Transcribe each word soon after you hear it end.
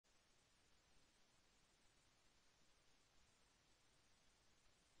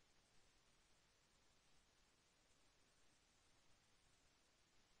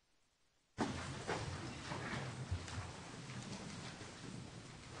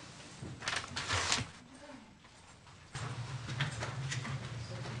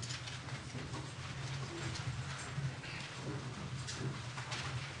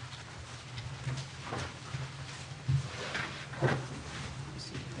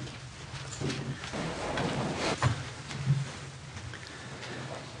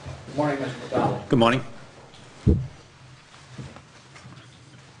Morning, Mr. McDonald. Good morning.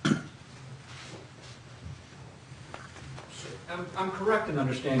 I'm correct in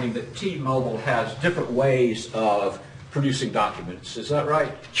understanding that T-Mobile has different ways of producing documents. Is that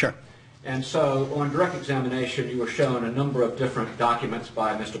right? Sure. And so on direct examination, you were shown a number of different documents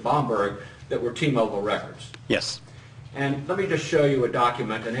by Mr. Bomberg that were T-Mobile records. Yes. And let me just show you a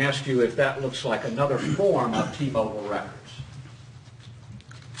document and ask you if that looks like another form of T-Mobile records.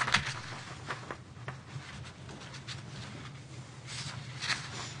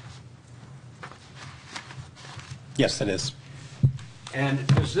 Yes, it is. And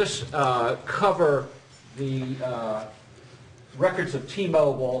does this cover the records of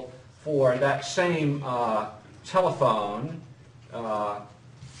T-Mobile for that same telephone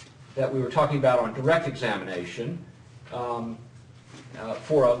that we were talking about on direct examination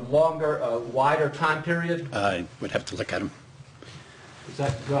for a longer, wider time period? I would have to look at them. Does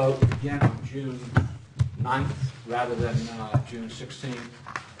that go again on June 9th rather than June 16th?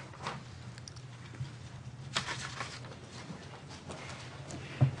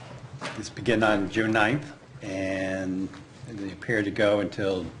 These begin on June 9th, and they appear to go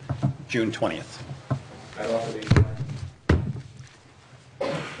until June 20th. I'd offer these.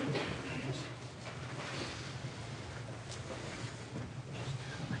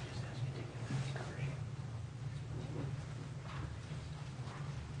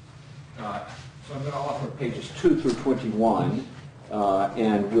 So I'm going to offer pages 2 through 21,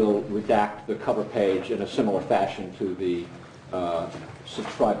 and we'll redact the cover page in a similar fashion to the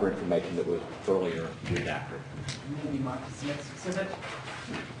subscriber information that was earlier redacted. Maybe mark this next exhibit.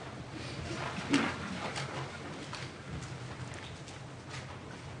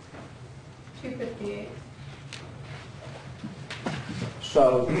 $258.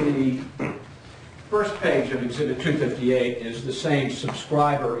 So the first page of Exhibit 258 is the same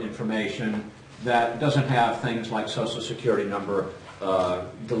subscriber information that doesn't have things like Social Security number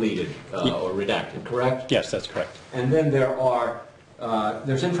deleted or redacted, correct? Yes, that's correct. And then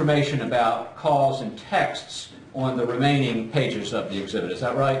there's information about calls and texts on the remaining pages of the exhibit. Is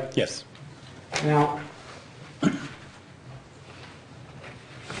that right? Yes. Now,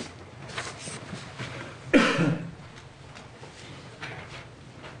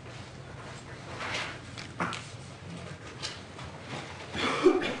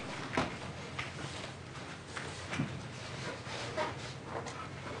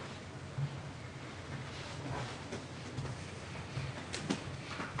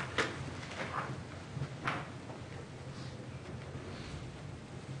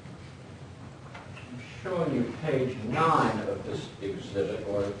 showing you page 9 of this exhibit,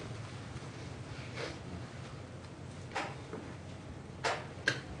 or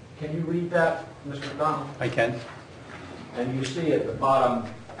can you read that, Mr. McDonald? I can. And you see at the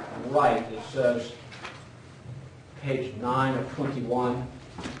bottom right, it says page 9 of 21.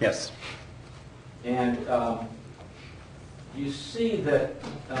 Yes. And you see that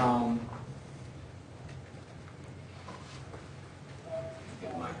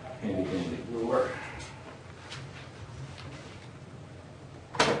get my handy dandy ruler.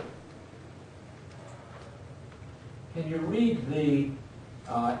 Can you read the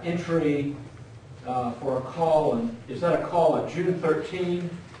entry for a call, and is that a call on June 13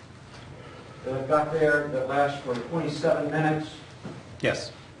 that I've got there that lasts for 27 minutes?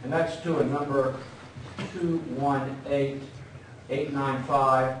 Yes. And that's to a number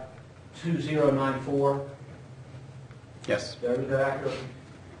 218-895-2094. Yes. There, is that accurate?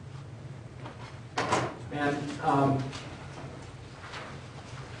 And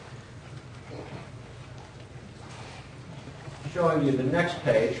showing you the next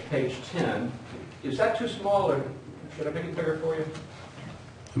page, page 10. Is that too small, or should I make it bigger for you?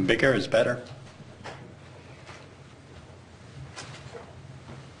 Bigger is better.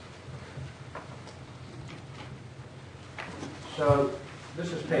 So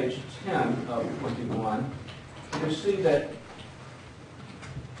this is page 10 of 21. You see that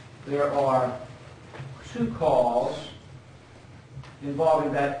there are 2 calls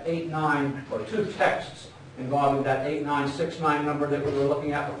involving that 89, or 2 texts involving that 8969 number that we were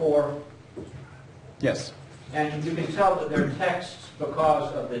looking at before. Yes. And you can tell that they're texts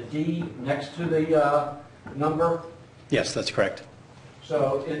because of the D next to the number. Yes, that's correct.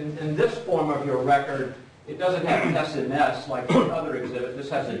 So in this form of your record, it doesn't have SMS like the other exhibit. This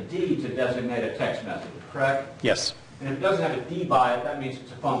has a D to designate a text message, correct? Yes. And if it doesn't have a D by it, that means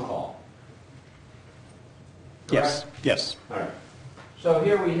it's a phone call. Correct? Yes. Yes. All right. So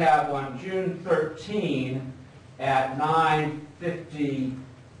here we have on June 13 at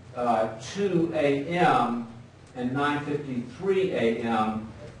 9:52 a.m. and 9:53 a.m.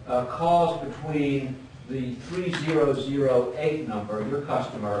 calls between the 3008 number, your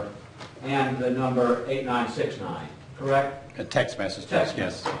customer, and the number 8969, correct? A text message, Text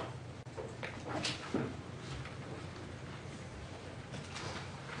yes.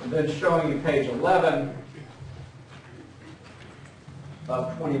 And then showing you page 11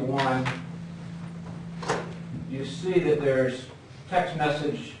 of 21, you see that there's text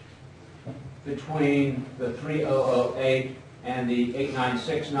message between the 3008 and the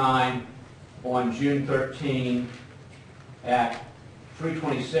 8969 on June 13 at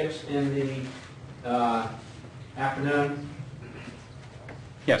 3:26 in the afternoon.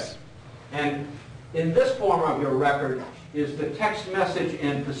 Yes. And in this form of your record, is the text message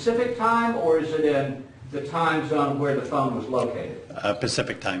in Pacific time, or is it in the time zone where the phone was located?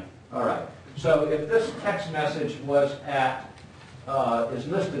 Pacific time. All right. So if this text message was at, is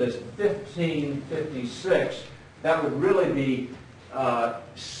listed as 15:56, that would really be that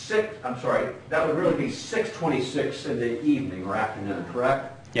would really be 6:26 in the evening or afternoon,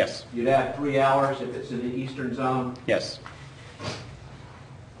 correct? Yes. You'd add 3 hours if it's in the eastern zone. Yes.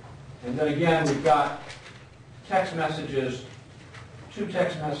 And then again, we've got text messages, two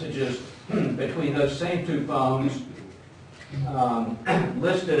text messages between those same two phones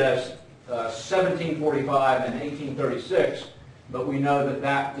listed as 1745 and 1836, but we know that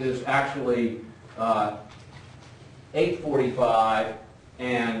that is actually 845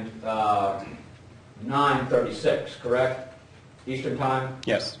 and 936, correct? Eastern time?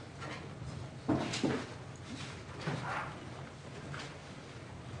 Yes.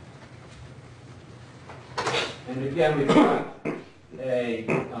 And again, we've got a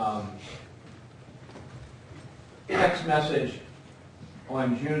text message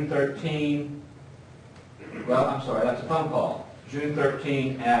on June 13. Well, I'm sorry, that's a phone call. June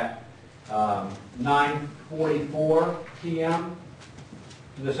 13 at 9:44 p.m.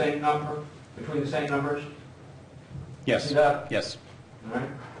 to the same number, between the same numbers. Yes. See that? Yes. All right.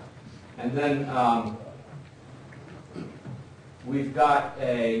 And then we've got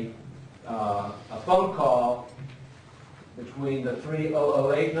a phone call between the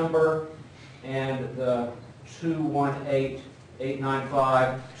 3008 number and the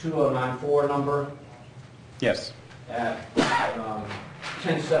 218-895-2094 number Yes. at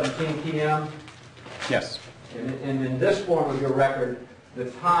 10:17 p.m. Yes. And in this form of your record,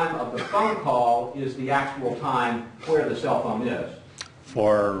 the time of the phone call is the actual time where the cell phone is.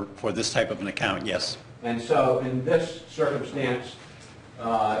 For this type of an account, yes. And so in this circumstance,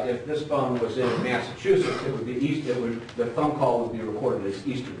 if this phone was in Massachusetts, it would be the phone call would be recorded as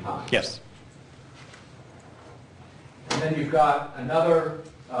Eastern time. Yes. And then you've got another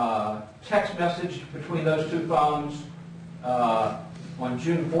text message between those two phones on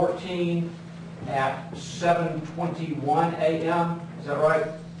June 14 at 7:21 a.m. Is that right?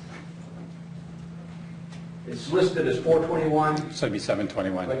 It's listed as 4:21, So it'd be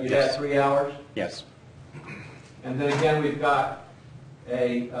 7:21. but you'd Yes. add 3 hours. Yes. And then again, we've got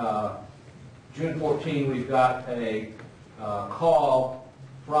a, June 14, we've got a call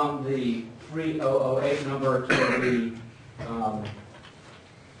from the 3008 number to the,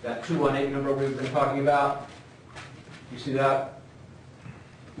 that 218 number we've been talking about. You see that?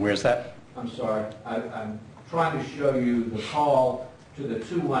 Where's that? I'm sorry. I'm trying to show you the call to the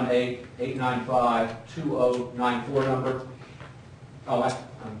 218-895-2094 number. Oh, I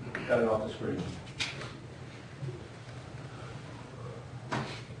got it off the screen.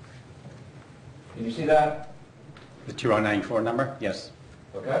 Can you see that? The 2094 number? Yes.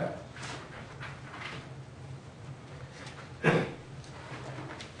 Okay. And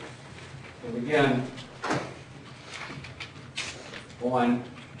again, on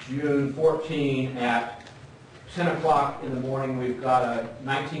June 14 at 10 o'clock in the morning, we've got a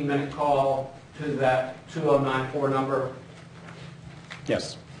 19-minute call to that 2094 number.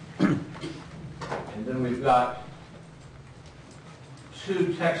 Yes. And then we've got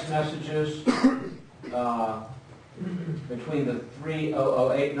two text messages between the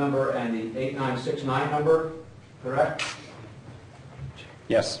 3008 number and the 8969 number, correct?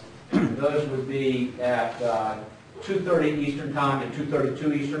 Yes. And those would be at 2:30 Eastern Time and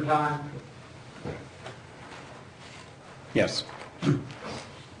 2:32 Eastern Time. Yes.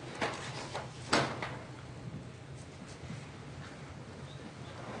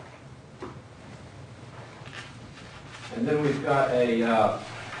 And then we've got a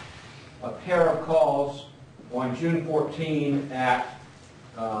pair of calls on June 14 at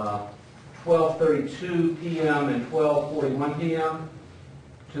 12:32 p.m. and 12:41 p.m.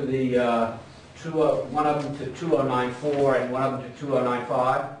 to the one of them to 2094 and one of them to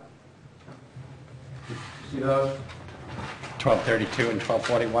 2095. See those? 1232 and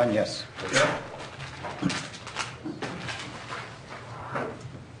 1241, yes. Okay.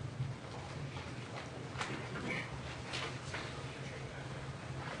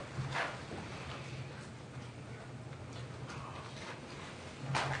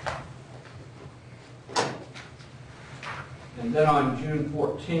 And then on June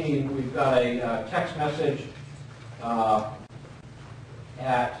 14, we've got a text message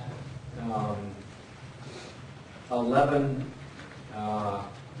at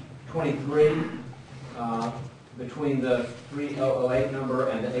 11:23 between the 3008 number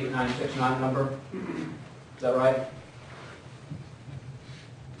and the 8969 number. Is that right?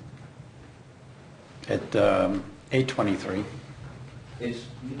 At 8:23.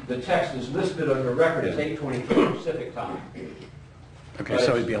 The text is listed on your record as 8:23 Pacific time. Okay, But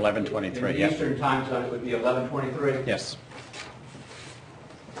so it would it's- be 11:23, In the yeah. Eastern time zone, it would be 11:23. Yes.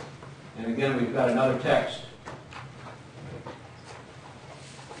 And again, we've got another text.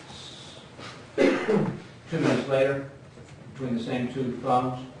 2 minutes later, between the same two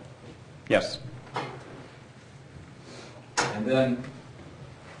phones. Yes. And then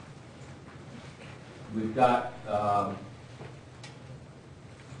we've got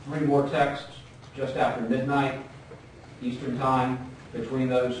 3 more texts just after midnight Eastern time between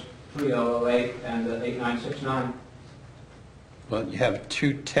those 3008 and the 8969. Well, you have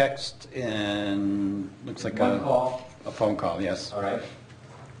 2 texts and looks like One call, a phone call, yes. all right?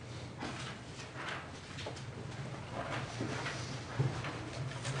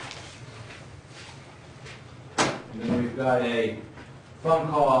 And then we've got a phone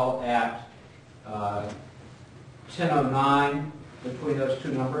call at 10:09 between those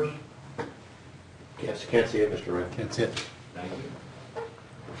two numbers. Can't see it, Mr. Ray. That's it. Thank you.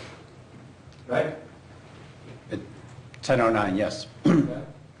 Right? At 10:09, yes. Okay.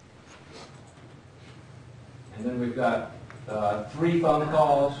 And then we've got 3 phone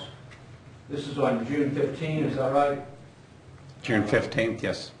calls. This is on June 15, is that right? June 15th,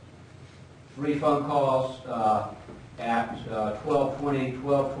 yes. 3 phone calls at 12:20,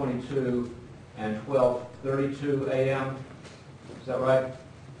 12:22, and 12:32 a.m. Is that right?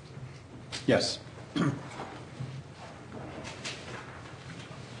 Yes.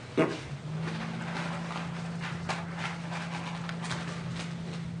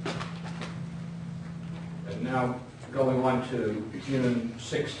 And now, going on to June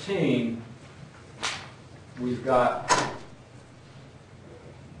 16, we've got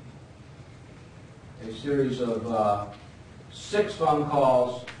a series of 6 phone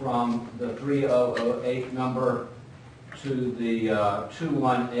calls from the 3008 number to the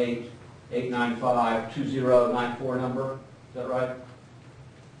 218-895-2094 number. Is that right?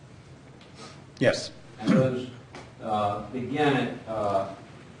 Yes. And those begin at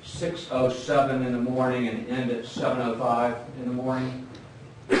 6:07 in the morning and end at 7:05 in the morning.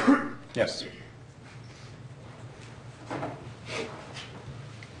 Yes.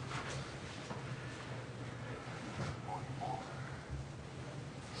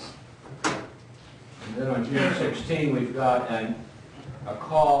 And then on June 16, we've got a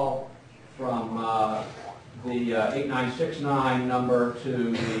call from the 8969 number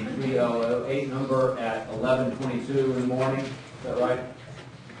to the 3008 number at 11:22 in the morning. Is that right?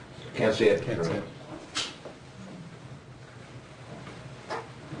 Can't see it. Can't see it. Can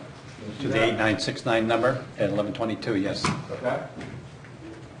you see To the that? 8969 number at 11:22, yes. Okay.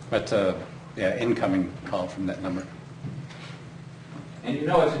 But, yeah, incoming call from that number. And you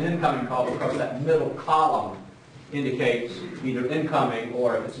know it's an incoming call because that middle column indicates either incoming,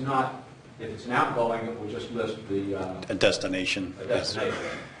 or if it's not, if it's an outgoing, it will just list the A destination. a Yes.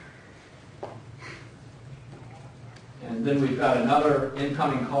 destination. And then we've got another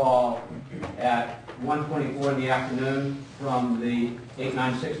incoming call at 1:24 in the afternoon from the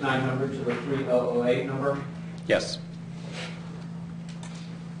 8969 number to the 3008 number. Yes.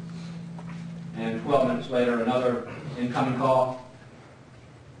 And 12 minutes later, another incoming call.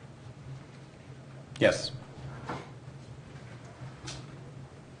 Yes.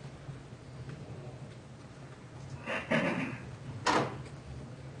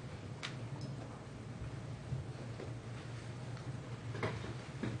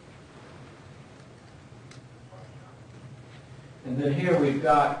 And then here we've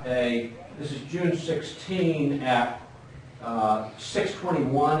got this is June 16 at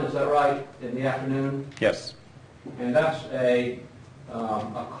 6:21, is that right, in the afternoon? Yes. And that's a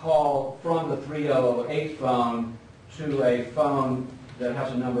call from the 3008 phone to a phone that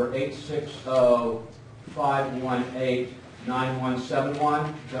has a number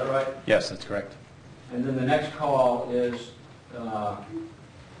 860-518-9171, is that right? Yes, that's correct. And then the next call is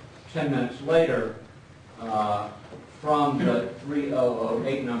 10 minutes later from the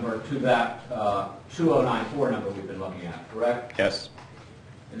 3008 number to that 2094 number we've been looking at, correct? Yes.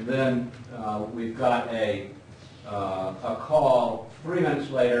 And then we've got a call 3 minutes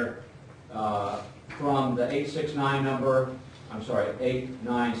later from the 869 number, I'm sorry,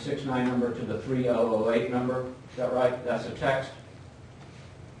 8969 number to the 3008 number. Is that right? That's a text?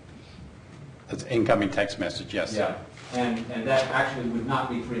 That's incoming text message, yes. Yeah. And that actually would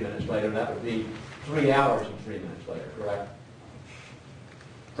not be 3 minutes later. That would be 3 hours and 3 minutes later, correct?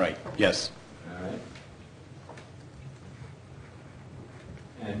 Right, yes. All right.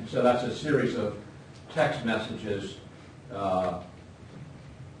 And so that's a series of text messages that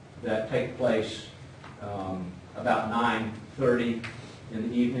take place about 9:30 in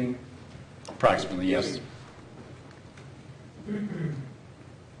the evening. Approximately, yes. And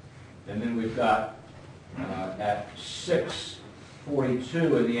then we've got at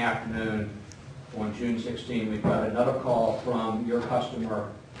 6:42 in the afternoon on June 16, we've got another call from your customer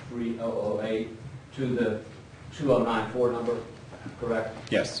 3008 to the 2094 number, correct?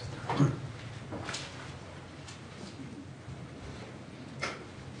 Yes.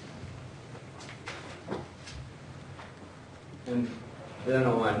 And then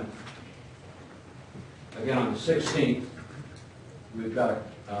again on the 16th, we've got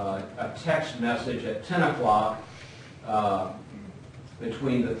a text message at 10 o'clock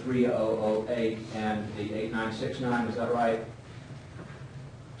between the 3008 and the 8969, is that right?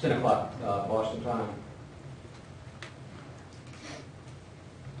 10 o'clock Boston time.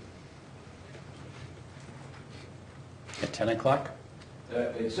 At 10 o'clock?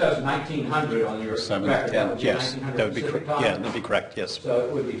 It says 1900 on your 7 record. to That 10, would be yes. 1900 That would be Pacific correct. time? Yeah, that'd be correct, yes. So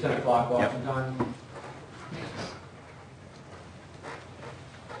it would be 10 o'clock Boston time?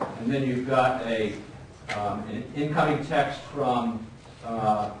 And then you've got an incoming text from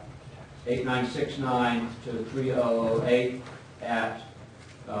 8969 to 3008 at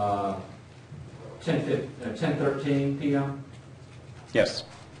 10:13 p.m. Yes.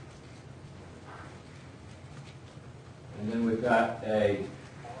 And then we've got a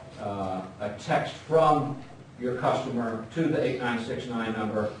text from your customer to the 8969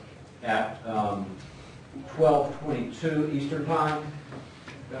 number at 12:22 Eastern Time.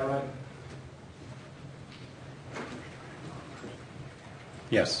 Is that right?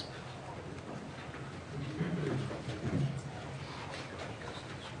 Yes.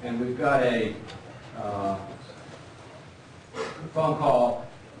 And we've got a phone call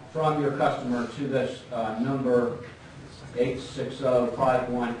from your customer to this number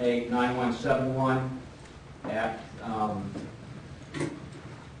 860-518-9171 at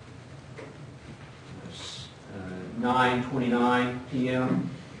 9:29 p.m.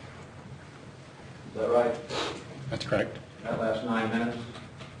 Is that right? That's correct. That last 9 minutes?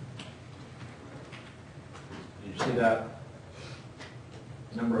 Did you see that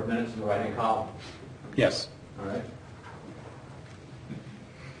number of minutes in the right-hand column? Yes. All right.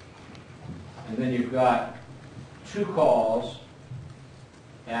 And then you've got 2 calls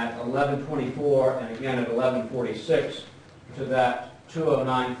at 11:24 and again at 11:46 to that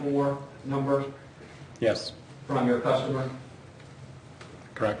 2094 number Yes. from your customer.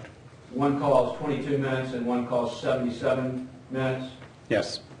 Correct. One call is 22 minutes and one call is 77 minutes.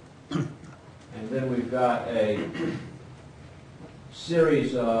 Yes. And then we've got a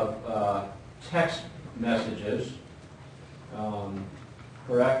series of text messages,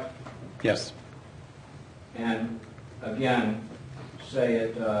 correct? Yes. And again, say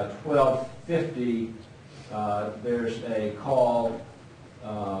at 12:50, there's a call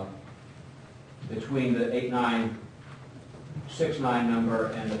between the 8969 number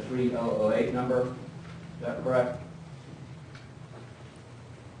and the 3008 number. Is that correct?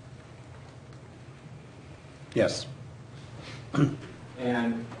 Yes.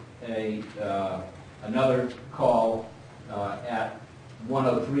 And another call at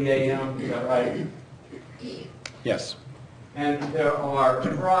 1:03 a.m., is that right? Yes. And there are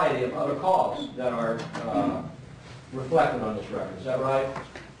a variety of other calls that are reflected on this record, is that right?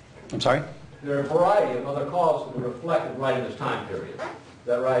 I'm sorry? There are a variety of other calls that are reflected right in this time period, is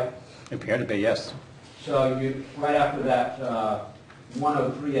that right? Appear to be, yes. So you, right after that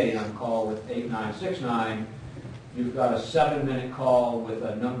 1:03 a.m. call with 8969, you've got a 7-minute call with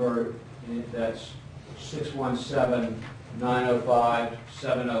a number that's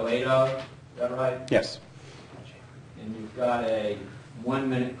 617-905-7080, is that right? Yes. And you've got a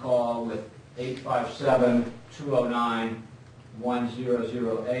 1-minute call with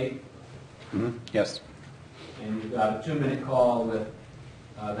 857-209-1008, Mm-hmm. Yes. and you've got a 2-minute call with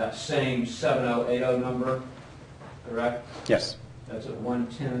that same 7080 number, correct? Yes. That's at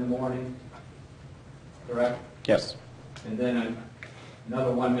 1:10 in the morning, correct? Yes. And then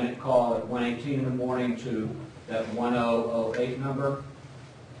another 1-minute call at 1:18 in the morning to that 1008 number.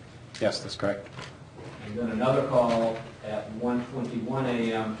 Yes, that's correct. And then another call at 1:21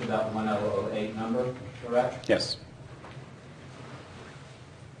 a.m. to that 1008 number, correct? Yes.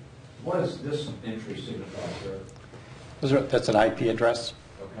 What does this entry signify, sir? That's an IP address?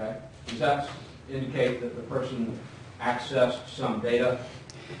 Okay. Does that indicate that the person accessed some data?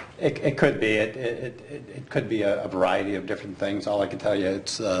 It could be. It could be a variety of different things. All I can tell you,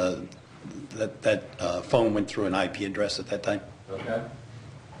 it's that phone went through an IP address at that time. Okay.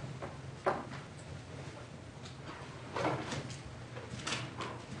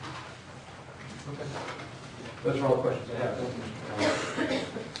 Okay. Those are all the questions I have. Thank you, Mr. Chairman.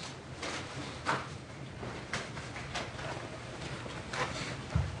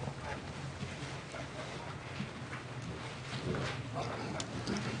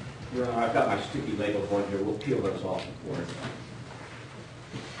 Your Honor, I've got my sticky labels on here. We'll peel those off before.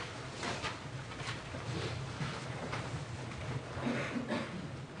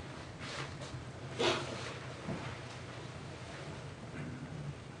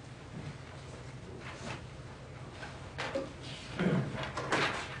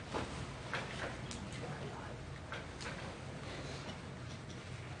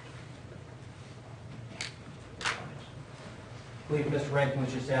 I believe Mr. Rankin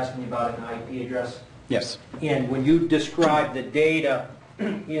was just asking you about an IP address. Yes. And when you describe the data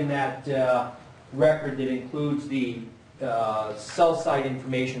in that record that includes the cell site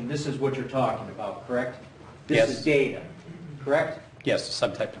information, this is what you're talking about, correct? Yes. This is data, correct? Yes,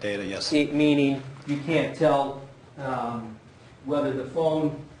 some type of data, yes. Meaning you can't tell whether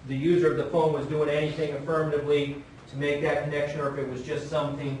the user of the phone was doing anything affirmatively to make that connection, or if it was just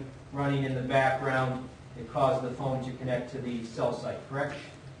something running in the background that caused the phone to connect to the cell site, correct?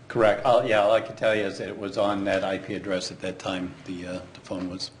 Correct. Yeah, all I can tell you is that it was on that IP address at that time, the phone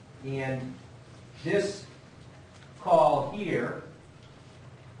was. And this call here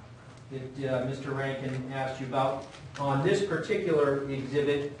that Mr. Rankin asked you about, on this particular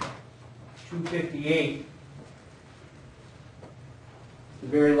exhibit, 258, the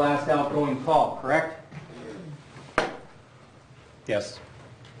very last outgoing call, correct? Yes.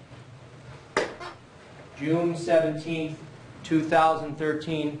 June 17th,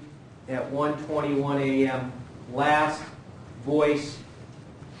 2013, at 1:21 a.m., last voice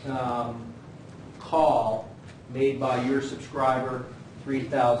call made by your subscriber,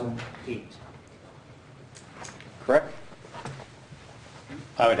 3008. Correct?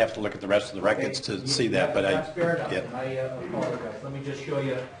 I would have to look at the rest of the records to see that, but That's fair enough. yeah. I apologize. Let me just show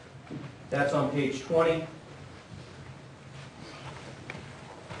you. That's on page 20.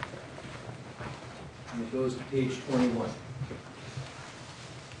 And it goes to page 21.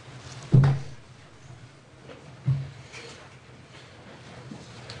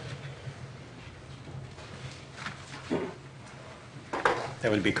 That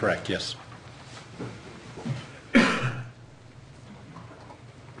would be correct, yes.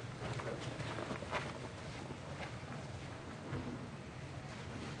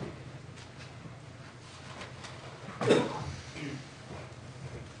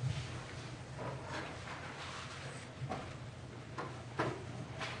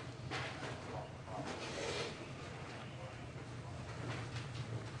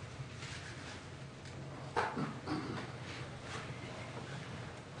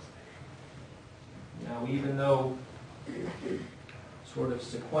 Now, even though sort of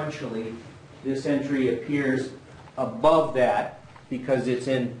sequentially this entry appears above that because it's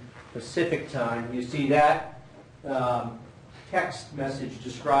in Pacific time, you see that text message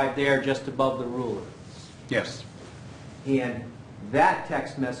described there just above the ruler. Yes. And that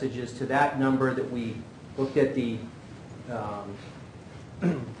text message is to that number that we looked at the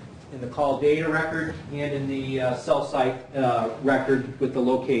in the call data record and in the cell site record with the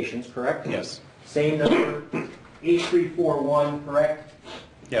locations, correct? Yes. Same number, 8341, correct?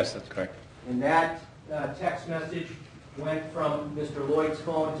 Yes, that's correct. And that text message went from Mr. Lloyd's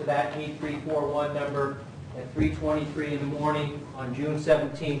phone to that 8341 number at 3:23 in the morning on June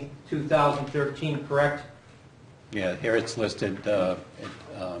 17th, 2013, correct? Yeah, here it's listed at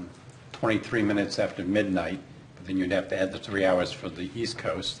 23 minutes after midnight, but then you'd have to add the 3 hours for the East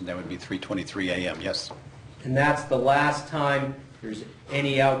Coast, and that would be 3:23 a.m., yes. And that's the last time there's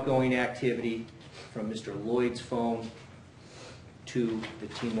any outgoing activity from Mr. Lloyd's phone to the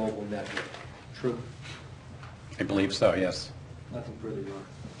T-Mobile network. True? I believe so, yes. Nothing further, Your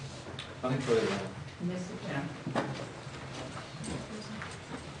Honor. Nothing further, Your Honor. Mr. Chairman.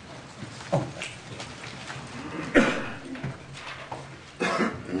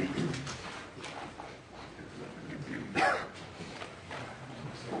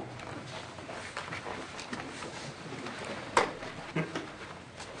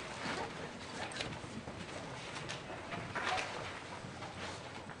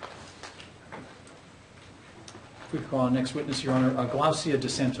 If we could call our next witness, Your Honor, Glaucia De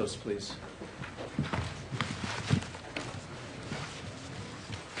Santos, please.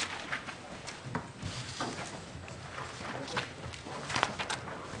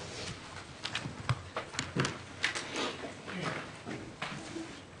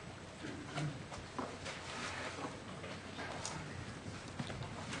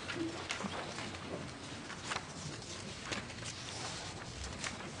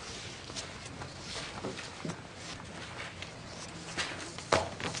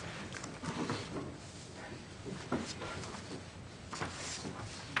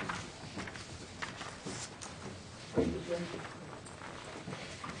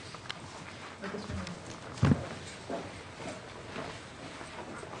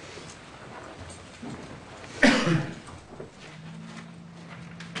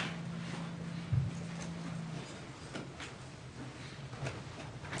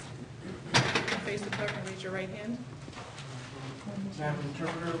 Face the clerk and raise your right hand. Madam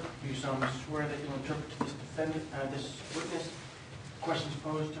Interpreter, do you solemnly swear that you will interpret to this defendant, this witness, questions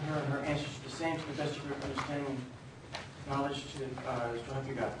posed to her and her answers to the same to the best of your understanding and knowledge to help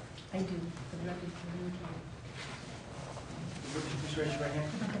you God? I do. For the record, for the record. Would you please raise your right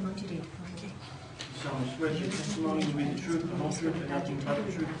hand? Levanta a mão direita, por favor. You solemnly swear that your testimony will be the truth, the whole truth, and nothing but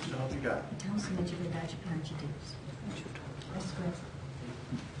the truth, so help you God. Então, acima de verdade perante Deus. As coisas.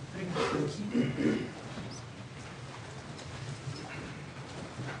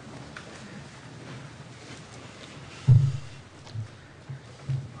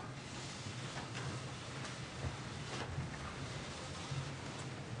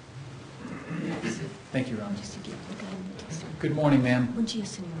 Thank you, Your Honor. Pode seguir. Obrigada. Good morning, ma'am. Bom dia,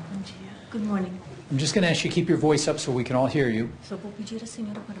 senhor. Bom dia. Good morning. I'm just going to ask you to keep your voice up so we can all hear you. Só vou pedir à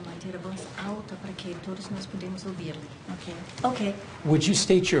senhora para manter a voz alta para que todos nós podemos ouvi-la. Ok. Ok. Would you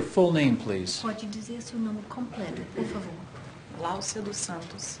state your full name, please? Pode dizer seu nome completo, por favor. Glaucia dos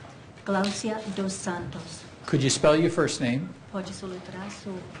Santos. Glaucia dos Santos. Could you spell your first name? Pode soletrar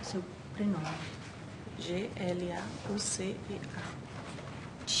seu prenome. Glaucia. Glaucia.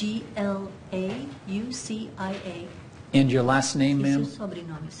 And your last name, E seu ma'am?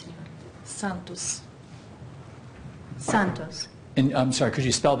 sobrenome, senhora? Santos. Santos. And I'm sorry, could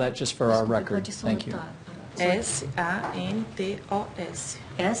you spell that just for our Desculpe, record? pode Thank you. soletrar. Santos.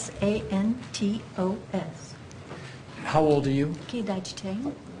 Santos. How old are you? Que idade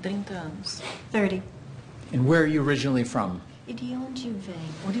tem? 30 anos. 30. And where are you originally from? E de onde vem,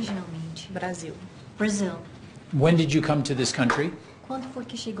 originalmente? Brasil. Brasil. When did you come to this country? Quando foi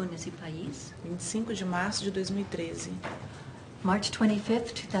que chegou nesse país? 25 de março de 2013. March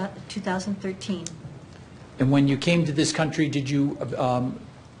 25th, 2013. And when you came to this country, did you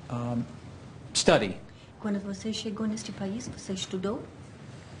study? Quando você chegou neste país, você estudou?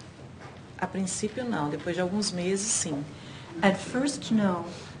 A princípio não, depois de alguns meses sim. At first, no.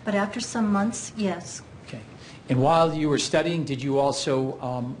 But after some months, yes. Okay. And while you were studying, did you also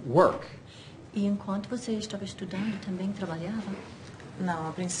work? E enquanto você estava estudando, também trabalhava? Não,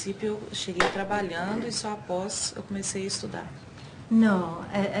 a princípio eu cheguei trabalhando e só após eu comecei a estudar. No.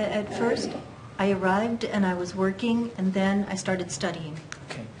 At first, I arrived and I was working, and then I started studying.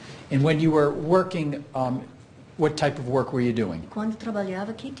 Okay. And when you were working, what type of work were you doing? Quando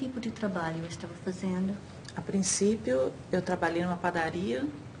trabalhava, que tipo de trabalho eu estava fazendo? A princípio eu trabalhei numa padaria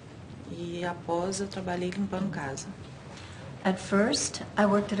e após eu trabalhei limpando casa. At first, I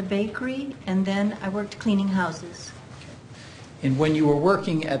worked at a bakery, and then I worked cleaning houses. And when you were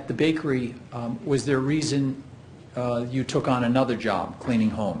working at the bakery, was there a reason you took on another job,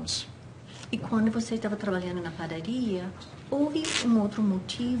 cleaning homes? E quando você estava trabalhando na padaria, houve outro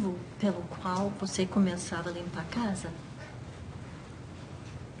motivo pelo qual você começava a limpar a casa?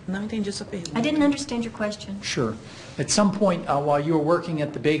 Não entendi sua pergunta. I didn't understand your question. Sure. At some point, while you were working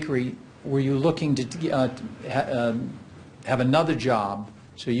at the bakery, were you looking to have another job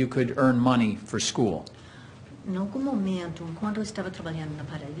so you could earn money for school? Em algum momento, enquanto eu estava trabalhando na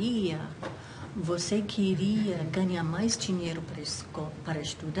padaria, você queria ganhar mais dinheiro para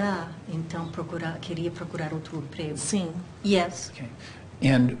estudar, então queria procurar outro emprego? Sim. Yes. Okay.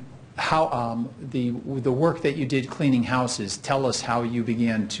 And how the work that you did cleaning houses, tell us how you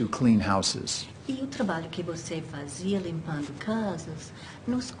began to clean houses. E o trabalho que você fazia limpando casas,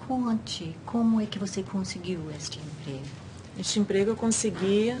 nos conte como é que você conseguiu este emprego. Este emprego eu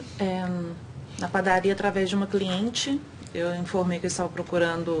consegui na padaria através de uma cliente. Eu informei que eu estava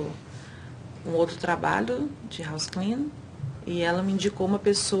procurando um outro trabalho de house clean e ela me indicou uma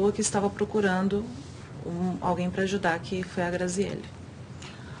pessoa que estava procurando alguém para ajudar, que foi a Graziele.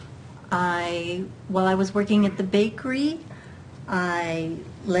 While I was working at the bakery, I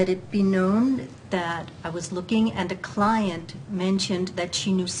let it be known that I was looking, and a client mentioned that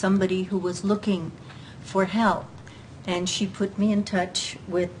she knew somebody who was looking for help, and she put me in touch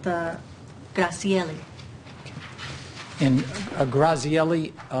with Graciele. And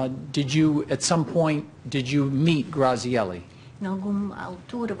Grazielli, did you, at some point, did you meet Grazielli? Em alguma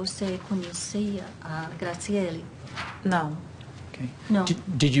altura você conhecia a Graciele? Não. Okay. Não.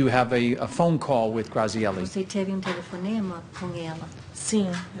 Did you have a phone call with Grazielli? Você teve telefonema com ela? Sim.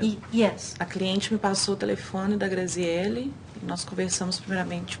 Yes. A cliente me passou o telefone da Graziele e nós conversamos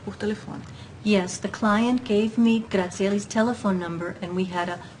primeiramente por telefone. Yes, the client gave me Graziele's telephone number, and we had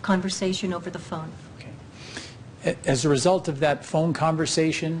a conversation over the phone. Okay. As a result of that phone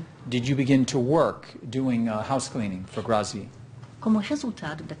conversation, did you begin to work doing house cleaning for Grazi? Como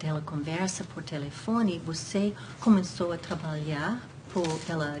resultado daquela conversa por telefone, você começou a trabalhar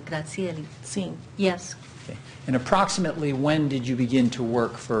pela Graziele? Sim. Yes. Okay. And approximately when did you begin to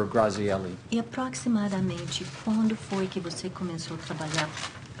work for Grazielli? E aproximadamente quando foi que você começou a trabalhar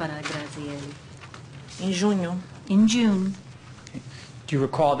para a Graziele? Em junho. In June. Do you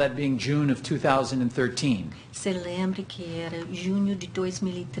recall that being June of 2013? Você lembra que era junho de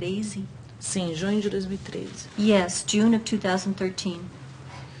 2013? Sim, junho de 2013. Yes, June of 2013.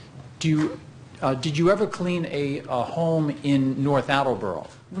 Did you ever clean a home in North Attleboro,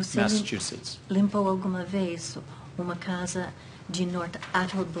 Você Massachusetts? limpou alguma vez uma casa de North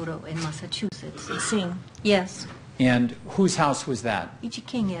Attleboro, em Massachusetts? Sim. Yes. And whose house was that? E de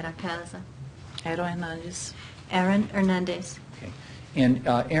quem era a casa? Era o Hernandez. Aaron Hernandez. Okay. And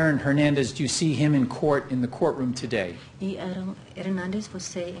Aaron Hernandez, do you see him in court in the courtroom today? E Aaron Hernandez,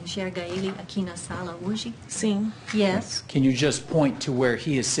 você enxerga ele aqui na sala hoje? Sim. Yes. Can you just point to where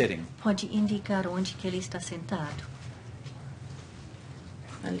he is sitting? Pode indicar onde que ele está sentado?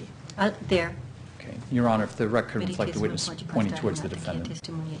 Ali. There. Okay. Your Honor, if the record reflect the Meritíssimo, witness pode pointing constar, towards the Renata, que a defendant.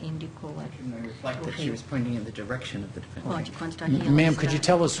 testemunha indicou. Can I reflect that she was pointing in the direction of the defendant? Pode constar que ela Ma'am, está could you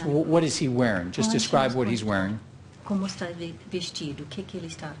tell us apontando. what is he wearing? Just Pode describe nos what he's contar wearing. Como está vestido? O que ele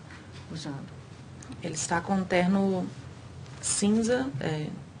está usando? Ele está com um terno cinza,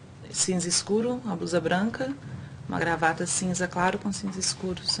 cinza escuro, uma blusa branca, uma gravata cinza claro com cinza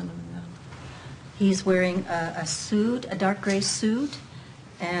escuro, se eu não me engano. He's wearing a suit, a dark gray suit,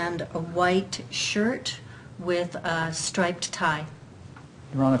 and a white shirt with a striped tie.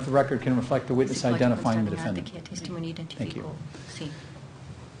 Your Honor, if the record can reflect the witness Você pode identifying the constar, Renata, defendant. que a testemunha identificou. Sim.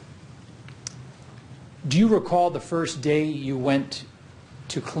 Do you recall the first day you went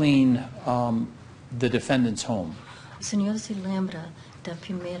to clean the defendant's home? A senhora se lembra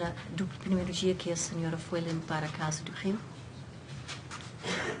do primeiro dia que a senhora foi limpar a casa do Rio?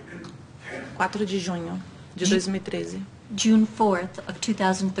 4 de junho de 2013. June 4th of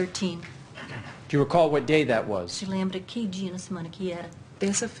 2013. Do you recall what day that was? Se lembra que dia na semana que era?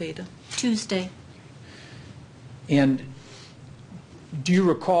 Terça-feira. Tuesday. And do you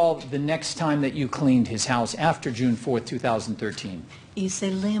recall the next time that you cleaned his house after June 4th, 2013? E você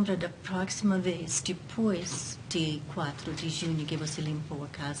lembra da próxima vez, depois de 4 de junho, que você limpou a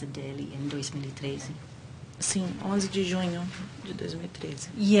casa dele em 2013? Sim, 11 de junho de 2013.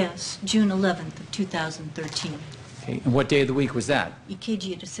 Yes, June 11th of 2013. Okay. And what day of the week was that? E que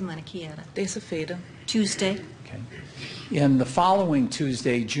dia da semana que era? Terça-feira. Tuesday. Okay. And the following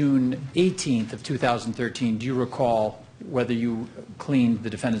Tuesday, June 18th of 2013, do you recall whether you cleaned the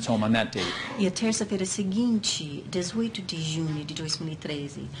defendant's home on that date? E a terça-feira seguinte, 18 de junho de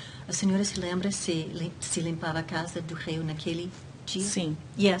 2013, a senhora se lembra se limpava a casa do Rio naquele dia? Sim.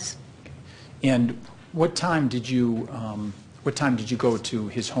 Yes. And what time did you go to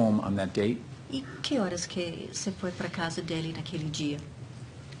his home on that date? E que horas que você foi para a casa dele naquele dia?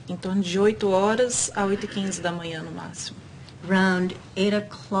 Em torno de 8 horas a 8h15 da manhã no máximo. Around 8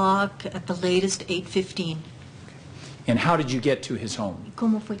 o'clock, at the latest 8:15. And how did you get to his home? E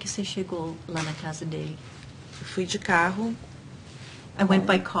como foi que você chegou lá na casa dele? Eu fui de carro. I went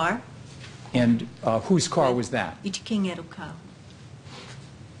by car. And whose car was that? E de quem era o carro?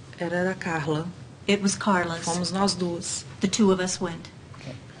 Era da Carla. It was Carla's. Fomos nós duas. The two of us went.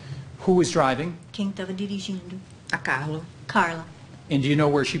 Okay. Who was driving? Quem estava dirigindo? A Carla. Carla. And do you know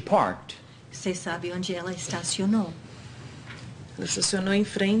where she parked? Você sabe onde ela estacionou? Ela estacionou em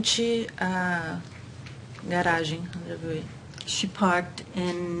frente à garagem onde eu vi. She parked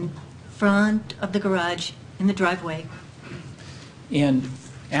in front of the garage in the driveway. And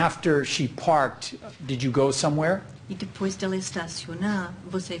after she parked, did you go somewhere? E depois dela estacionar,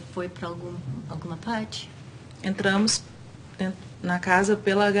 você foi para alguma parte? Entramos na casa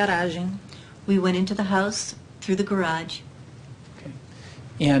pela garagem. We went into the house through the garage. Okay.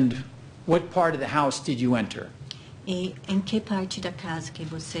 And what part of the house did you enter? E em que parte da casa que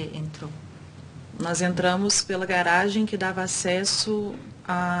você entrou? Nós entramos pela garagem que dava acesso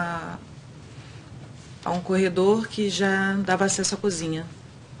a um corredor que já dava acesso à cozinha.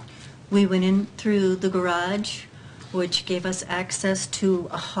 We went in through the garage, which gave us access to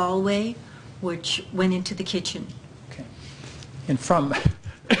a hallway, which went into the kitchen. Okay. And from,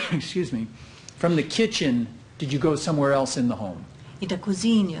 excuse me, from the kitchen, did you go somewhere else in the home? E da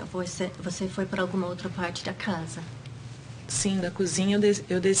cozinha, você foi para alguma outra parte da casa? Sim, da cozinha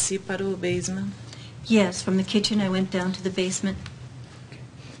eu desci para o basement. Yes, from the kitchen I went down to the basement.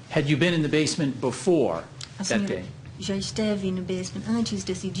 Had you been in the basement before A that senhora day? já esteve no basement antes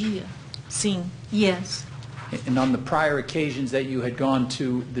desse dia? Sim, Yes. And on the prior occasions that you had gone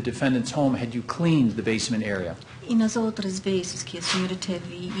to the defendant's home, had you cleaned the basement area? E nas outras vezes que a senhora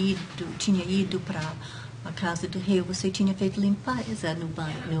tinha ido para a casa do rei, você tinha feito limpeza no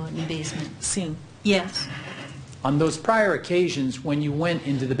basement? sim. Yes. On those prior occasions, when you went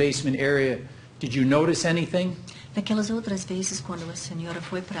into the basement area, did you notice anything? Naquelas outras vezes, quando a senhora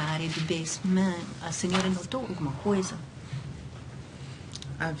foi para a área do basement, a senhora notou alguma coisa?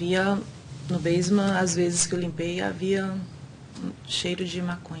 Havia no basement, às vezes que eu limpei, havia um cheiro de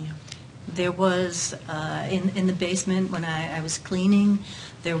maconha. There was, in the basement, when I was cleaning,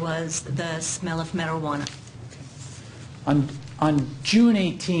 there was the smell of marijuana. On June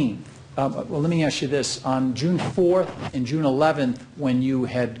 18th, well, let me ask you this. On June 4th and June 11th, when you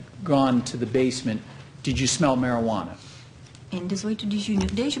had gone to the basement, did you smell marijuana? Em 18 de junho,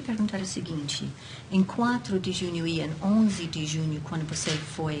 deixa eu perguntar o seguinte, em 4 de junho e em 11 de junho, quando você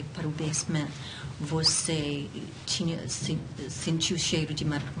foi para o basement, você sentiu cheiro de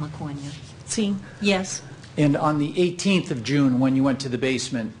maconha? Sim, Yes. And on the 18th of June, when you went to the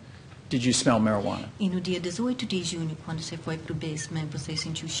basement, did you smell marijuana? E no dia 18 de junho, quando você foi para o basement, você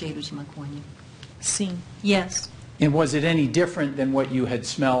sentiu cheiro de maconha? sim. Yes. And was it any different than what you had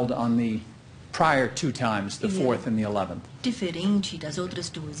smelled on the prior two times, the 4th and the 11th? Diferente das outras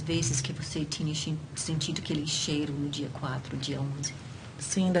duas vezes que você tinha sentido aquele cheiro no dia 4, dia 11.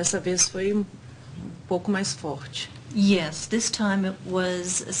 Sim, dessa vez foi um pouco mais forte. Yes, this time it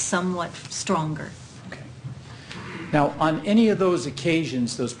was somewhat stronger. Okay. Now, on any of those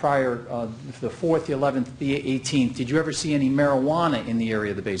occasions, those prior, the 4th, the 11th, the 18th, did you ever see any marijuana in the area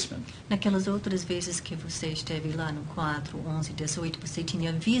of the basement? Naquelas outras vezes que você esteve lá no 4, 11, 18, você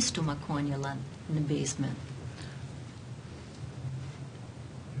tinha visto maconha lá no basement?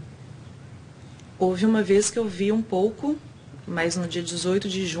 Houve uma vez que eu vi um pouco, mas no dia 18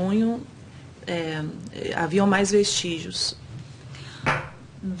 de junho haviam mais vestígios.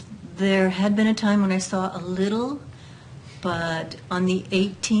 There had been a time when I saw a little, but on the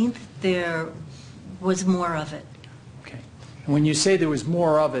 18th there was more of it. Okay. And when you say there was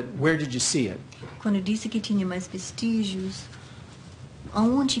more of it, where did you see it? Quando eu disse que tinha mais vestígios,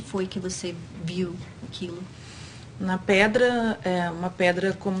 aonde foi que você viu aquilo? Na pedra, uma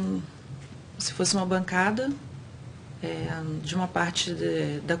pedra como se fosse uma bancada de uma parte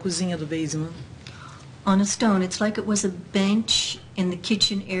da cozinha do basement. On a stone. It's like it was a bench in the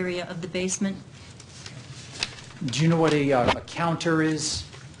kitchen area of the basement. Do you know what a counter is?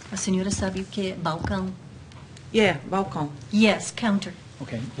 A senhora sabe o que é balcão? Balcão. Yes, counter.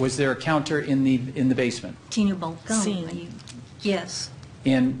 Okay. Was there a counter in the basement? Tinha o balcão? Sim. Aí, yes.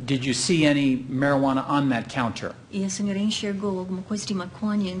 And did you see any marijuana on that counter? E a senhora enxergou alguma coisa de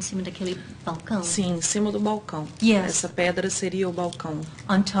maconha em cima daquele balcão? Sim, em cima do balcão. Yes. Essa pedra seria o balcão.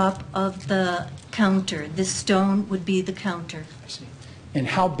 On top of the counter. This stone would be the counter. I see. And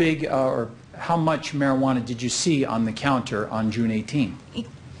how big or how much marijuana did you see on the counter on June 18? E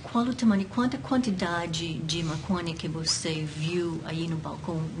qual o tamanho, quanta quantidade de maconha que você viu aí no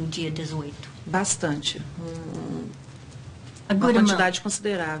balcão no dia 18? Bastante. A Uma good amount. quantidade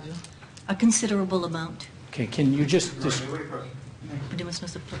considerável. A considerable amount. Okay, can you just Podemos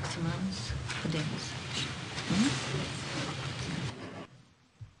nos aproximarmos? Podemos.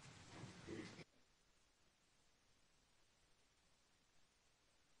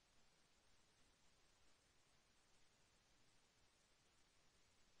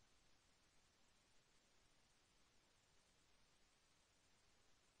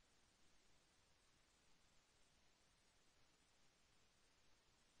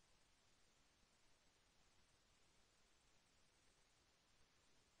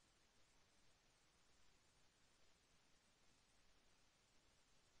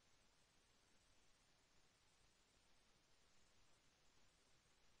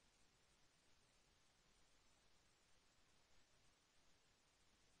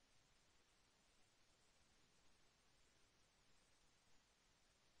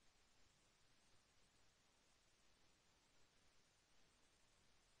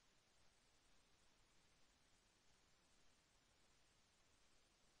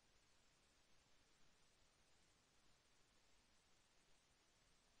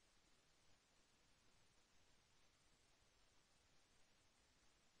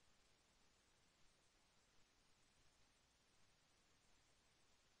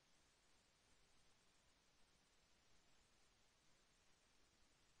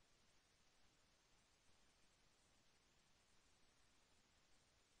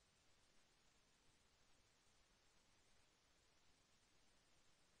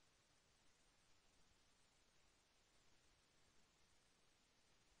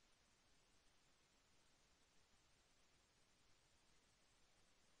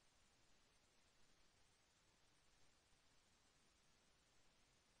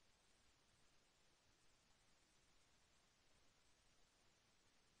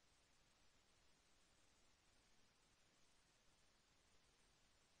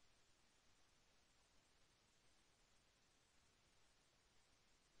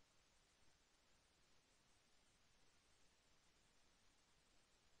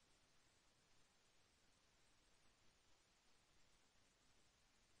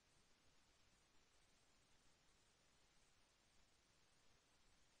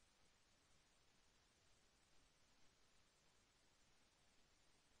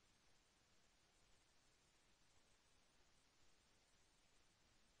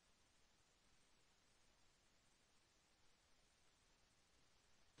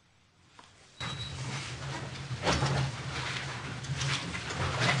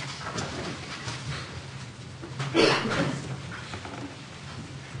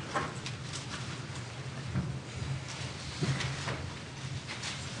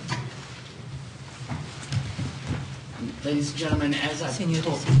 Ladies and gentlemen, as I've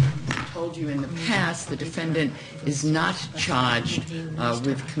Senhores. told you in the past, the defendant is not charged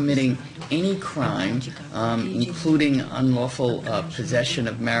with committing any crime, including unlawful possession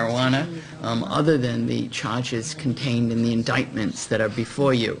of marijuana, other than the charges contained in the indictments that are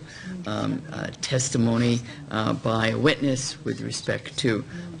before you. Testimony by a witness with respect to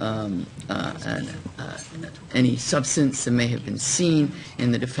any substance that may have been seen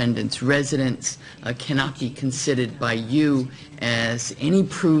in the defendant's residence cannot be considered by you as any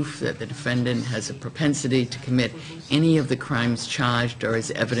proof that the defendant has a propensity to commit any of the crimes charged or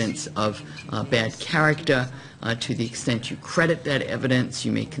as evidence of bad character. To the extent you credit that evidence,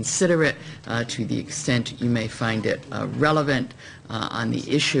 you may consider it. To the extent you may find it relevant on the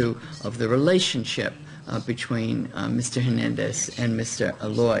issue of the relationship between Mr. Hernandez and Mr.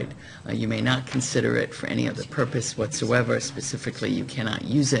 Lloyd. You may not consider it for any other purpose whatsoever. Specifically, you cannot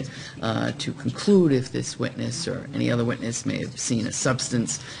use it to conclude if this witness or any other witness may have seen a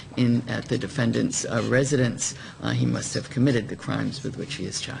substance at the defendant's residence. He must have committed the crimes with which he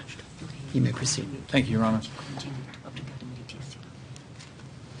is charged. You may proceed. Thank you, Your Honor.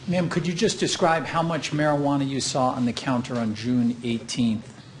 Ma'am, could you just describe how much marijuana you saw on the counter on June 18th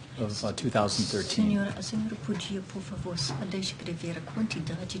of 2013? Senhora, a senhora podia, por favor, só descrever a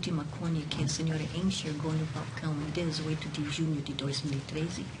quantidade de maconha que a senhora enxergou no balcão em 18 de junho de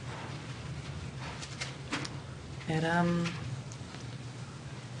 2013?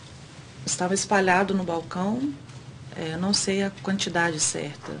 Estava espalhado no balcão, não sei a quantidade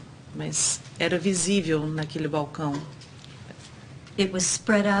certa, mas era visível naquele balcão. It was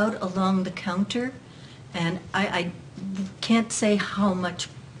spread out along the counter, and I can't say how much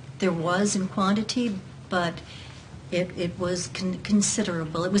there was in quantity, but it was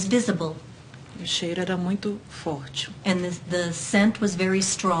considerable. It was visible. O cheiro era muito forte. And the scent was very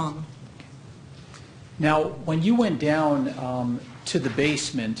strong. Now, when you went down to the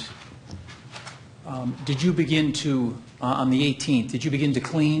basement, did you begin to, on the 18th, did you begin to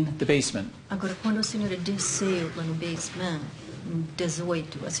clean the basement? Agora, quando a senhora desceu lá no basement,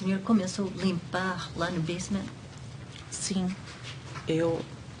 18, a senhora começou a limpar lá no basement? Sim, eu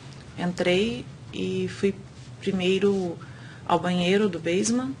entrei e fui primeiro ao banheiro do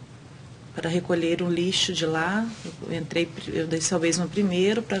basement para recolher o lixo de lá. Eu desci ao basement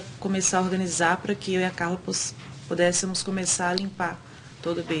primeiro para começar a organizar para que eu e a Carla pudéssemos começar a limpar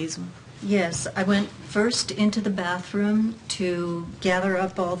todo o basement. Yes, I went first into the bathroom to gather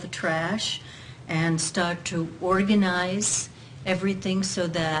up all the trash and start to organize everything so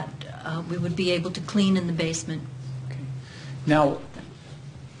that we would be able to clean in the basement. Okay. Now,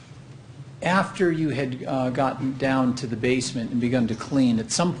 after you had gotten down to the basement and begun to clean,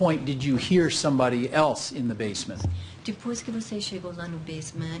 at some point did you hear somebody else in the basement? Depois que você chegou lá no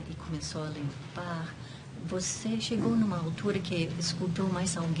basement e começou a limpar, você chegou numa altura que escutou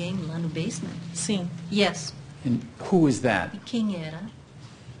mais alguém lá no basement? Sim. Yes. And who was that? E quem era?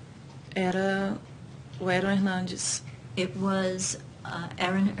 Era o Hernandez. It was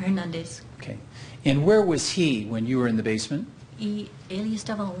Aaron Hernandez. Okay. And where was he when you were in the basement? E ele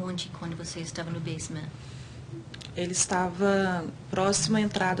estava onde quando você estava no basement? Ele estava próximo à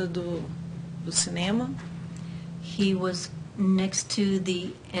entrada do cinema. He was next to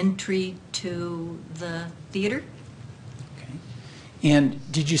the entry to the theater. Okay. And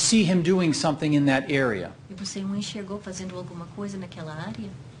did you see him doing something in that area? E você o enxergou fazendo alguma coisa naquela área?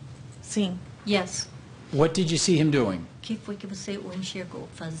 Sim. Yes. What did you see him doing? O que foi que você o enxergou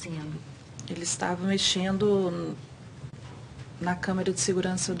fazendo? Ele estava mexendo na câmera de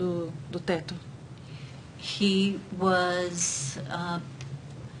segurança do teto. He was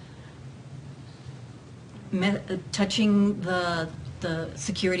touching the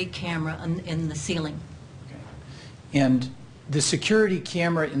security camera in the ceiling. Okay. And the security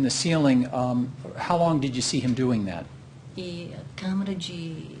camera in the ceiling, how long did you see him doing that? E a câmera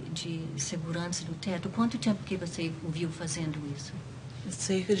de segurança do teto, quanto tempo que você o viu fazendo isso?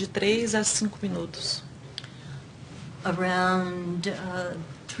 Cerca de 3 a 5 minutos. Around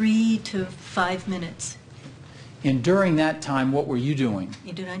 3 to 5 minutes. And during that time, what were you doing?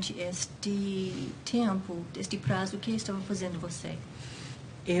 E durante este tempo, este prazo, o que estava fazendo você?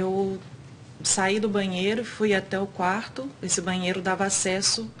 Eu saí do banheiro, fui até o quarto. Esse banheiro dava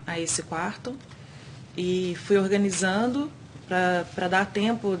acesso a esse quarto. E fui organizando para dar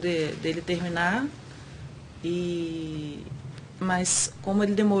tempo dele terminar. Mas como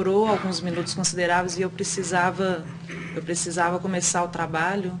ele demorou alguns minutos consideráveis e eu precisava começar o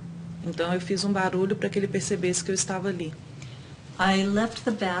trabalho, então eu fiz um barulho para que ele percebesse que eu estava ali. I left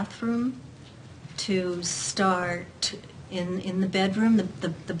the bathroom to start in the bedroom.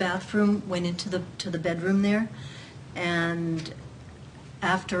 The bathroom went into the bedroom there, And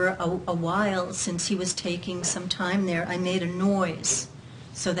after a while, since he was taking some time there, I made a noise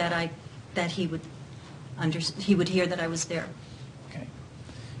so that he would hear that I was there. Okay.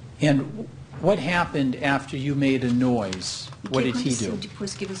 And what happened after you made a noise? What did he do?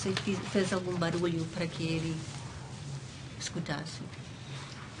 Depois que você fez algum barulho para que ele escutasse?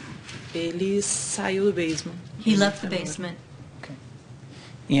 Ele saiu do basement. He left the basement. Okay.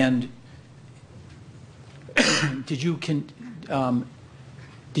 And did you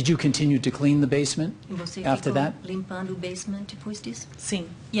continue to clean the basement E você after ficou that? limpando o basement depois disso? Sim.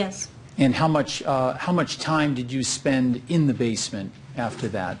 Yes. And how much time did you spend in the basement after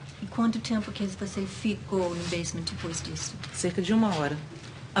that? E quanto tempo que você ficou no basement depois disso? Cerca de 1 hora.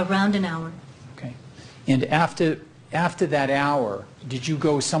 Around an hour. Okay. And after that hour, did you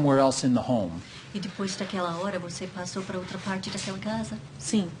go somewhere else in the home? E depois daquela hora você passou para outra parte daquela casa?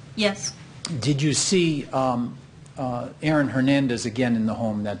 Sim. Yes. Did you see Aaron Hernandez again in the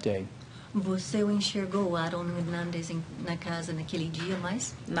home that day? Você o enxergou Aaron Hernandez na casa naquele dia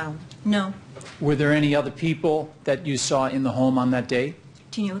mais? Não. Não. Were there any other people that you saw in the home on that day?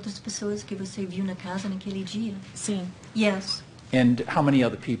 Tinha outras pessoas que você viu na casa naquele dia? Sim. Yes. And how many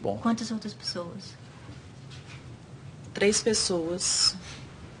other people? Quantas outras pessoas? 3 pessoas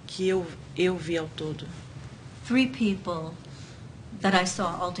que eu vi ao todo. 3 people that I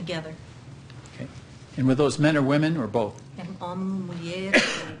saw all together. Okay. And were those men or women or both? Eram homem, mulher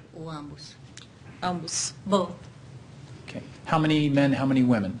ou ambos? Ambos. Both. Okay. How many men, how many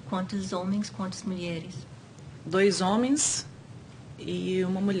women? Quantos homens, quantas mulheres? 2 homens e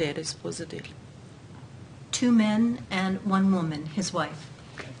uma mulher, a esposa dele. 2 men and 1 woman, his wife.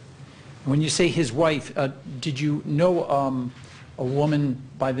 Okay. When you say his wife, did you know a woman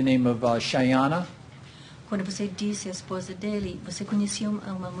by the name of Cheyenne? Quando você disse a esposa dele, você conhecia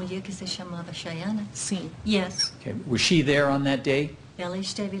uma mulher que se chamava Cheyenne? Sim. Yes. Okay. Was she there on that day? Ela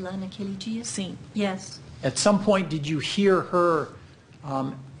esteve lá naquele dia? Sim. Yes. At some point, did you hear her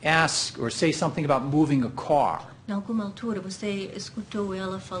ask or say something about moving a car? Em alguma altura, você escutou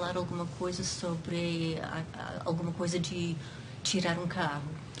ela falar alguma coisa sobre alguma coisa de tirar um carro?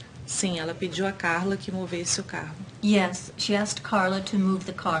 Sim, ela pediu a Carla que movesse o carro. Yes, she asked Carla to move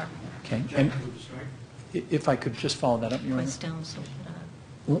the car. Okay. And if I could just follow that up, Your Honor. Questão sobre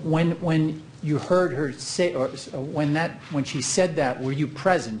When you heard her say, or when she said that, were you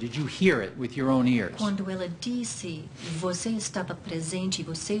present? Did you hear it with your own ears? Quando ela disse, você estava presente e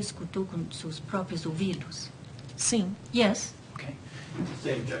você escutou com seus próprios ouvidos? Sim. Yes. Okay.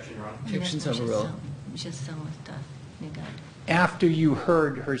 Same objection, Your Honor. Objections Mesma overruled. Objeção está negada. After you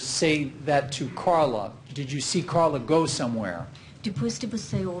heard her say that to Carla, did you see Carla go somewhere? Depois de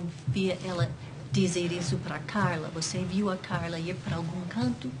você ouvir ela dizer isso para Carla, você viu a Carla ir para algum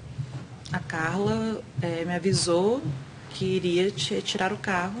canto? A Carla me avisou que iria tirar o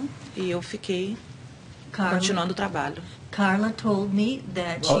carro e eu fiquei continuando o trabalho. Carla told me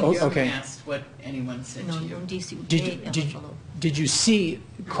that she... Oh, okay. Asked what anyone said Não, to you. não disse o Did que you, ela falou. did you see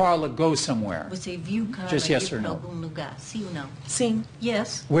Carla go somewhere? Você viu Carla Just ir yes or para no. algum lugar, sim ou não? Sim.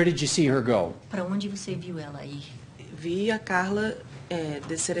 Yes. Where did you see her go? Para onde você viu ela ir? Vi a Carla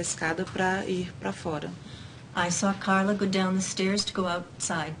descer a escada para ir para fora. I saw Carla go down the stairs to go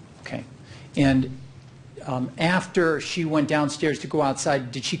outside. Okay. And after she went downstairs to go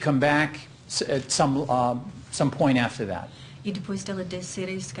outside, did she come back at some point after that? E depois dela descer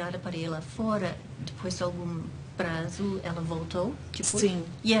a escada para ir lá fora, depois de algum prazo, ela voltou? Depois? Sim.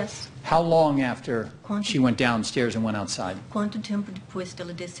 Yes. How long after Quanto- she went downstairs and went outside? Quanto tempo depois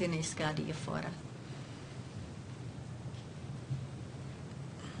dela descer na escada e ir fora?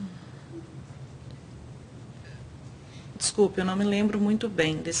 Desculpe, eu não me lembro muito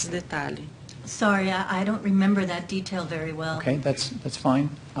bem desses detalhes. Sorry, I don't remember that detail very well. Okay, that's fine.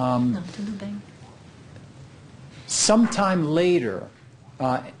 Não, tudo bem. Sometime later,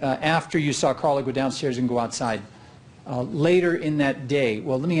 after you saw Carla go downstairs and go outside, later in that day,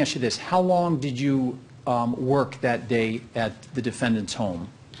 well, let me ask you this. How long did you work that day at the defendant's home?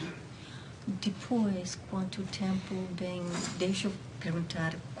 Depois, quanto tempo, bem, deixa eu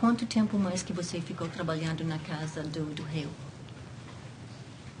perguntar, quanto tempo mais que você ficou trabalhando na casa do réu?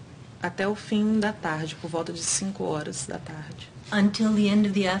 Até o fim da tarde, por volta de 5 horas da tarde. Until the end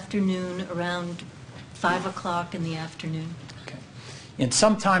of the afternoon, around 5 o'clock in the afternoon. Okay. And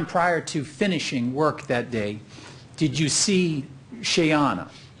sometime prior to finishing work that day, did you see Cheyenne?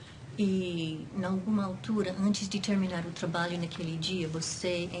 E, em alguma altura, antes de terminar o trabalho naquele dia,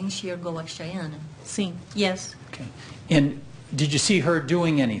 você enxergou a Cheyenne? Sim. Yes. Okay. And did you see her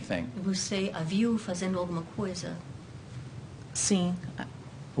doing anything? Você a viu fazendo alguma coisa? Sim.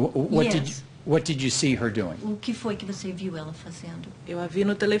 What Yes. What did you see her doing? O que foi que você viu ela fazendo? Eu a vi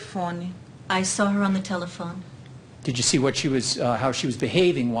no telefone. I saw her on the telephone. Did you see what she was, how she was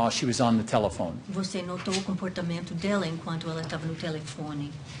behaving while she was on the telephone? Você notou o comportamento dela enquanto ela estava no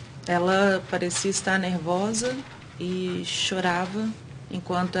telefone? Ela parecia estar nervosa e chorava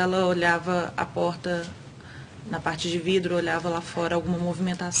enquanto ela olhava a porta na parte de vidro, olhava lá fora alguma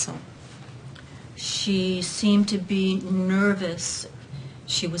movimentação. She seemed to be nervous.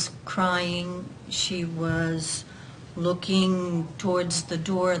 She was crying. She was looking towards the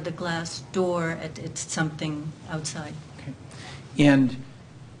door, the glass door, at something outside. Okay. And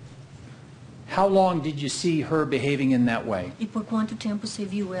how long did you see her behaving in that way? E por quanto tempo você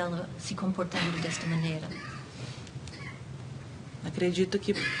viu ela se comportando desta maneira? Acredito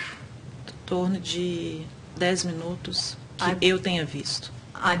que em torno de 10 minutos que Ai. eu tenha visto.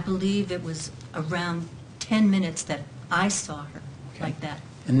 I believe it was around 10 minutes that I saw her like that.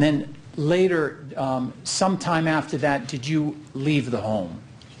 And then later, sometime after that, did you leave the home?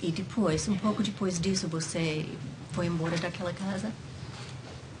 E depois, um pouco depois disso, você foi embora daquela casa?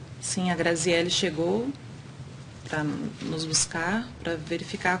 Sim, a Graziele chegou para nos buscar, para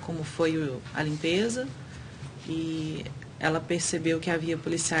verificar como foi a limpeza. E ela percebeu que havia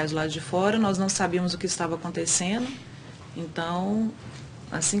policiais lá de fora, nós não sabíamos o que estava acontecendo. Então,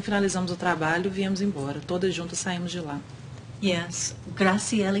 assim que finalizamos o trabalho, viemos embora. Todas juntas saímos de lá. Yes,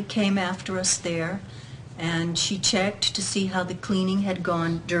 Graciele came after us there, and she checked to see how the cleaning had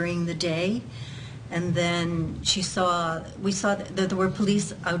gone during the day. And then we saw that there were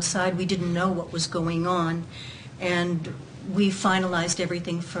police outside. We didn't know what was going on. And we finalized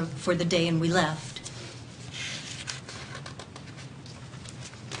everything for the day and we left.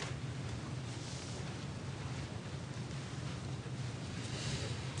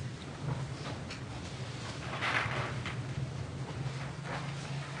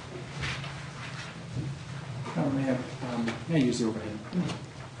 Oh, may I use the overhead?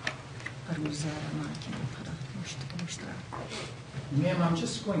 Para usar a máquina para mostrar. Ma'am, I'm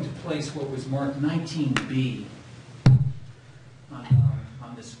just going to place what was marked 19B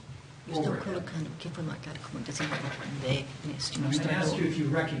on this Estou overhead. colocando o que foi marcado como desenvolvimento neste I'm going to ask you mostrador. if you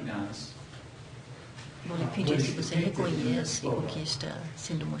recognize. Vou lhe pedir se você reconhece o que está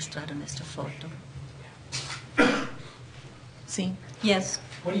sendo mostrado nesta foto. Sim, Yes,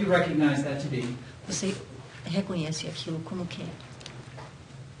 What do you recognize that to be? você reconhece aquilo como que?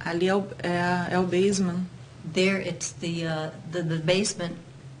 ali é o basement. There, it's the basement.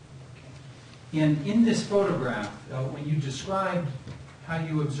 And in this photograph, when you described how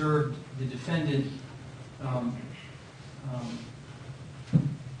you observed the defendant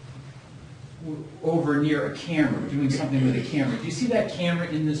over near a camera, doing something with a camera, do you see that camera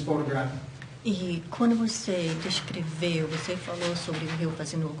in this photograph? E quando você descreveu, você falou sobre o Rio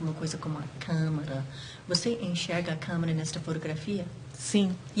fazendo alguma coisa com uma câmera. Você enxerga a câmera nesta fotografia?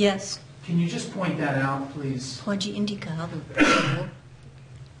 Sim, Yes. Can you just point that out, please? Pode indicá-lo, por favor?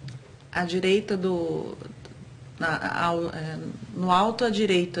 à direita no alto à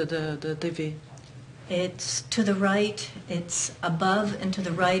direita da TV. It's to the right, it's above and to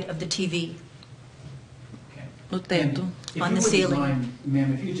the right of the TV. Okay. No teto. And if On you the wouldn't ceiling. mind,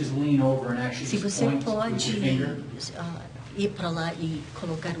 ma'am, if you just lean over and actually Se just você point with pode your finger. ir para lá e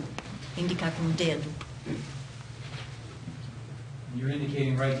indicar com o dedo. You're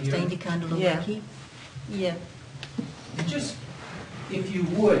indicating right Está here. indicando logo Yeah. aqui? Yeah. Just, if you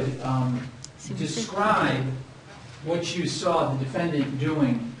would, Se você describe what you saw the defendant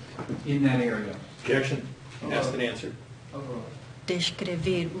doing in that area. Objection. Asked and answered.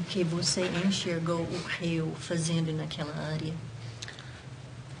 descrever o que você enxergou o réu fazendo naquela área.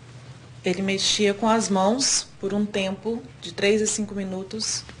 Ele mexia com as mãos por um tempo de 3 a 5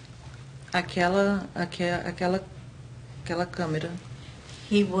 minutos aquela câmera.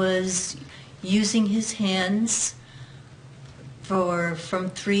 He was using his hands from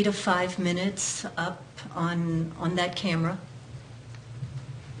 3 to 5 minutes up on that camera.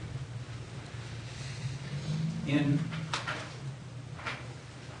 And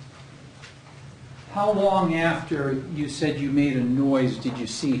how long after you said you made a noise did you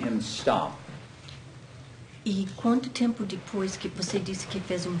see him stop? E quanto tempo depois que você disse que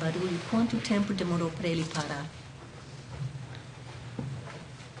fez um barulho, quanto tempo demorou para ele parar?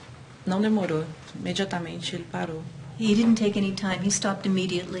 Não demorou. Imediatamente ele parou. He didn't take any time. He stopped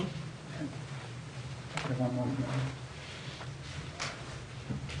immediately. One more.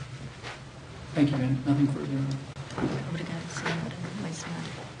 Thank you, ma'am. Nothing further. Obrigada, senhora. Mais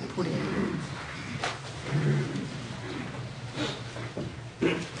nada por ele.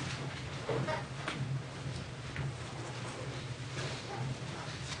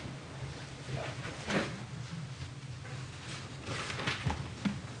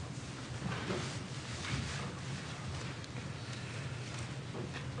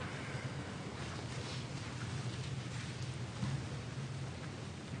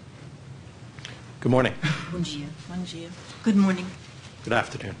 Good morning. Bom dia. Bom dia. Good morning. Good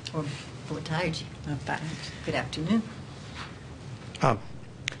afternoon. Or boa tarde. Boa tarde. Good afternoon.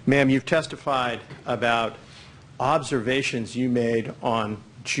 Ma'am, you've testified about observations you made on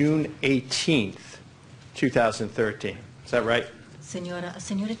June 18th, 2013. Is that right? Senhora, a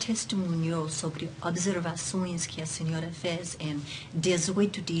senhora testemunhou sobre observações que a senhora fez em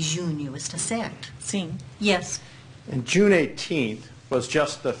 18 de junho, está certo? Sim, Yes. And June 18th was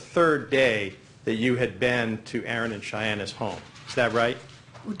just the third day that you had been to Aaron and Cheyenne's home. Is that right?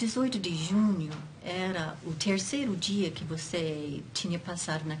 O 18 de junho era o terceiro dia que você tinha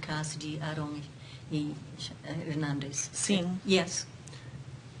passado na casa de Aaron e Hernandez. sim, Yes.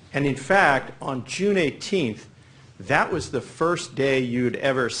 And in fact, on June 18th, that was the first day you'd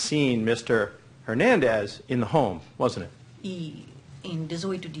ever seen Mr. Hernandez in the home, wasn't it? E em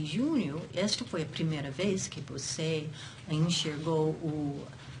 18 de junho, esta foi a primeira vez que você enxergou o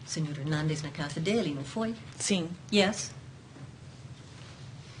Sr. Hernandez na casa dele, não foi? sim, Yes.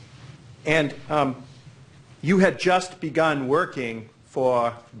 And you had just begun working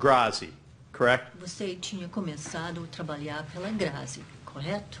for Grazi, correct? Você tinha começado a trabalhar pela Grazi,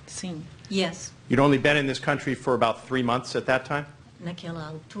 correto? sim, Yes. You'd only been in this country for about 3 months at that time? Naquela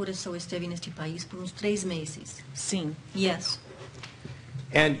altura, só esteve neste país por uns 3 meses. sim, Yes.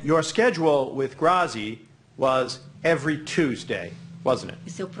 And your schedule with Grazi was every Tuesday, wasn't it? E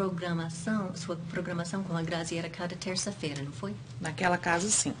sua programação com a Grazi era cada terça-feira, não foi? naquela casa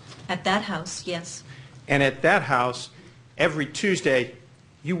sim, At that house, yes. And at that house, every Tuesday,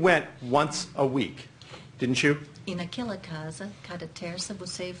 you went once a week, didn't you? E naquela casa, cada terça,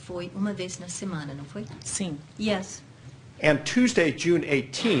 você foi uma vez na semana, não foi? sim, Yes. And Tuesday, June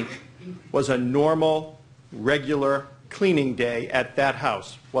 18th, was a normal, regular cleaning day at that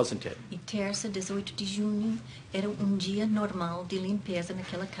house, wasn't it? E terça, 18 de junho, era um dia normal de limpeza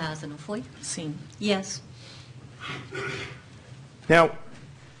naquela casa, não foi? sim, Yes. Now,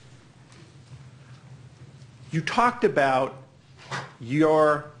 you talked about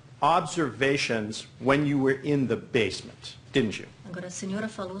your observations when you were in the basement, didn't you? Agora, a senhora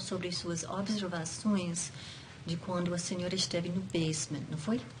falou sobre suas observações de quando a senhora esteve no basement, não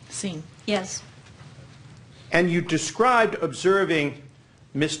foi? sim, Yes. And you described observing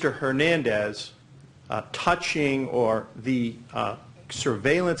Mr. Hernandez touching or the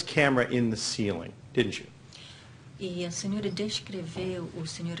surveillance camera in the ceiling, didn't you? E a senhora descreveu o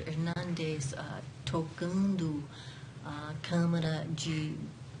senhor Hernandez tocando a câmera de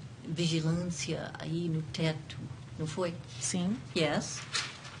vigilância aí no teto, não foi? sim, Yes.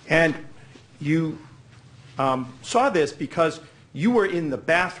 And you saw this because you were in the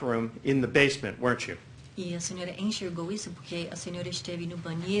bathroom in the basement, weren't you? E a senhora enxergou isso porque a senhora esteve no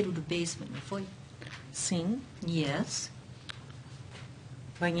banheiro do basement, não foi? sim, Yes.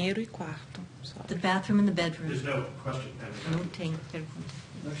 banheiro e quarto. Só. The bathroom and the bedroom. no question. Não tem pergunta.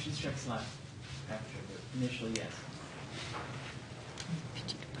 No, she checks last. After, but initially, yes.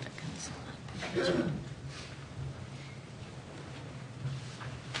 Pedir para cancelar.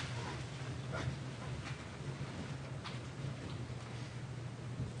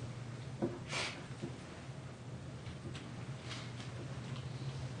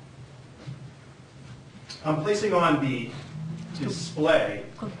 I'm placing on the display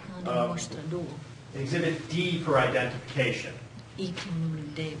Colocando no mostrador Exhibit D for identification. item número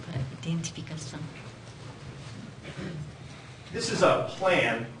D para identificação. This is a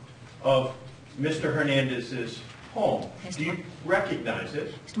plan of Mr. Hernandez's home. Do you recognize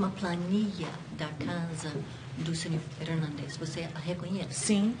it? Isto é uma planilha da casa do Sr. Hernandez. Você a reconhece?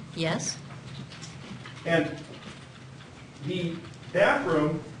 Sim, Yes? And the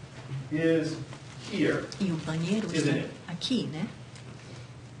bathroom is here. E o banheiro Isn't está it? aqui, né?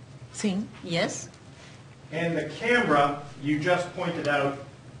 sim, Yes? And the camera you just pointed out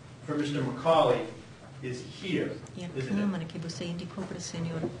for Mr. McCauley is here, E a isn't it? câmera que você indicou para o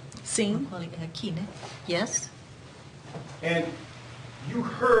senhor sim, Macaulay é aqui, né? Yes? And you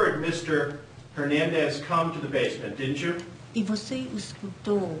heard Mr. Hernandez come to the basement, didn't you? E você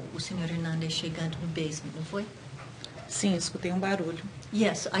escutou o Sr. Hernandez chegando no basement, não foi? sim, escutei barulho.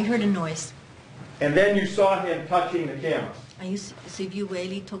 Yes, I heard a noise. And then you saw him touching the camera. Aí você viu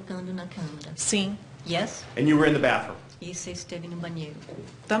ele tocando na câmera. Sim, Yes? And you were in the bathroom. E você esteve no banheiro.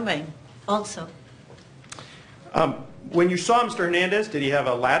 também. Also, When you saw Mr. Hernandez, did he have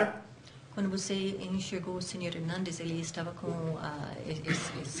a ladder? quando você enxergou o Sr. Hernandez, ele estava com a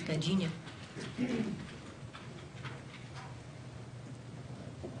escadinha.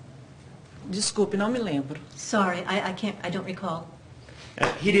 Desculpe, não me lembro. Sorry, I don't recall.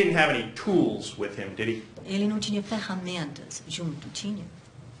 He didn't have any tools with him, did he? Ele não tinha ferramentas junto, tinha?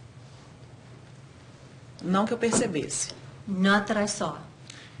 Não que eu percebesse. Not that I saw.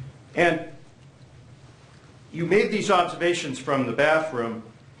 And you made these observations from the bathroom.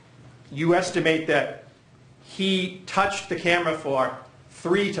 You estimate that he touched the camera for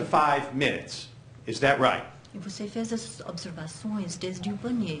 3 to 5 minutes. Is that right? E você fez essas observações desde o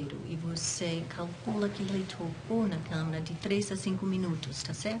banheiro e você calcula que ele tocou na câmera de 3 a 5 minutos,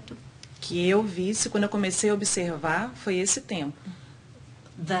 tá certo? Que eu visse, quando eu comecei a observar, foi esse tempo.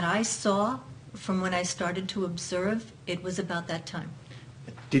 That I saw from when I started to observe, it was about that time.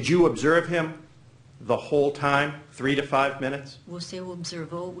 Did you observe him the whole time, 3 to 5 minutes? Você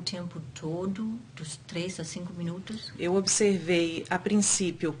observou o tempo todo, dos 3 a 5 minutos? Eu observei, a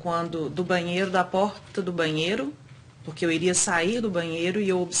princípio, quando do banheiro, da porta do banheiro, porque eu iria sair do banheiro e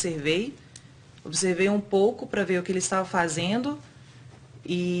eu observei um pouco para ver o que ele estava fazendo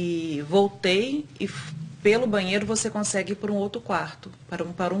e voltei e pelo banheiro você consegue ir para um outro quarto,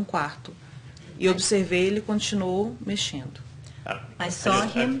 para um quarto. E observei, ele continuou mexendo. I saw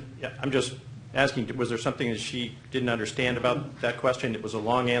him. I'm just asking, was there something that she didn't understand about that question? It was a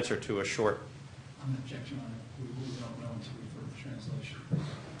long answer to a short. On objection, Your Honor, we don't know until we refer the translation.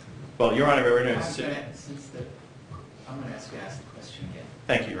 Well, Your Honor, we're going to... I'm going to ask you to ask the question again.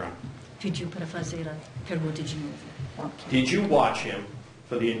 Thank you, Your Honor. Pediu para fazer a pergunta de novo. Did you watch him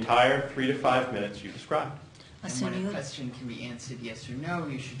for the entire 3 to 5 minutes you described? A And when a senhora, question can be answered yes or no,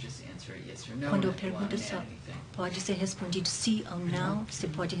 you should just answer it yes or no. quando eu not go on pergunto and só add anything. pode ser respondido sim ou não, você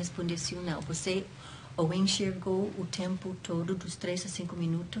pode responder sim ou não. Você ou enxergou o tempo todo dos 3 a 5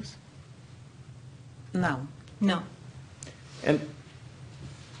 minutos? Não. Não. And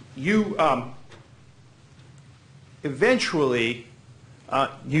you, eventually,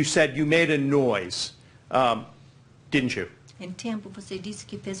 you said you made a noise, didn't you? Em tempo, você disse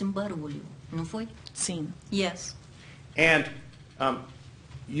que fez um barulho, não foi? Sim. Yes. And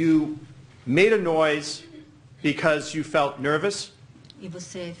you made a noise because you felt nervous? E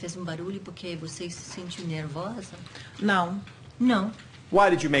você fez um barulho porque você se sentiu nervosa? Não. Não. Why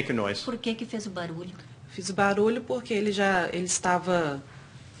did you make a noise? Por que fez o barulho? Fiz barulho porque ele estava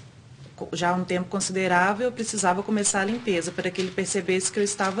já há um tempo considerável, eu precisava começar a limpeza para que ele percebesse que eu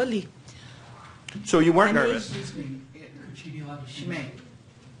estava ali. So you weren't I made- nervous? Excuse me, could she be allowed to? She may.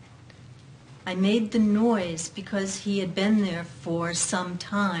 I made the noise because he had been there for some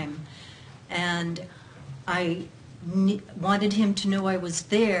time, and I wanted him to know I was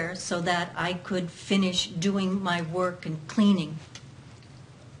there so that I could finish doing my work and cleaning.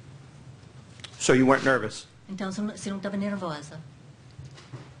 So you weren't nervous? Então você não estava nervosa?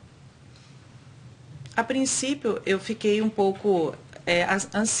 A princípio, eu fiquei um pouco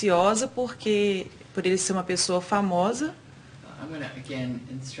ansiosa por ele ser uma pessoa famosa. I'm going to again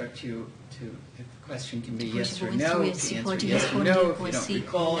instruct you to, if the question can be Depois yes eu or vou no, instruir to se answer pode yes or responder no, if com you don't sim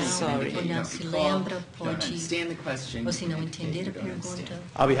recall, ou you não, can ou indicate you não don't se recall, lembra, don't pode, understand the question, ou se não indicate entender a you don't understand. pergunta.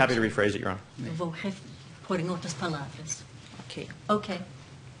 I'll be happy to rephrase it, Your Honor. Eu vou pôr em outras palavras. Ok. Ok.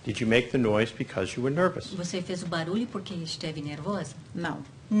 Did you make the noise because you were nervous? Você fez o barulho porque esteve nervosa? Não.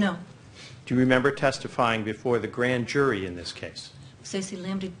 Não. Do you remember testifying before the grand jury in this case? Você se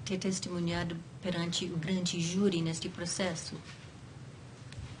lembra de ter testemunhado perante o grande júri neste processo?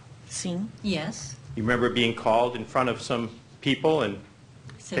 Sim. Yes. You remember being called in front of some people and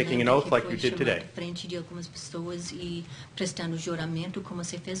Você taking an lembra oath que like foi you did chamado today? frente de algumas pessoas e prestando juramento como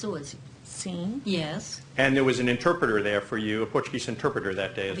você fez hoje? Sim. Yes. And there was an interpreter there for you, a Portuguese interpreter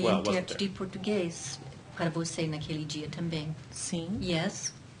that day as Havia well, wasn't intérprete there? de português para você naquele dia também? Sim.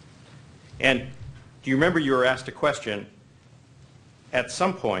 Yes. And do you remember you were asked a question at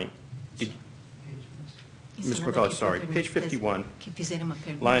some point, Isso Ms. nada McCullough, que sorry, foi page 51, que fizeram uma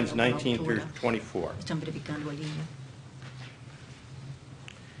pergunta lines a alguma 19 through altura. 24. Estão verificando a linha.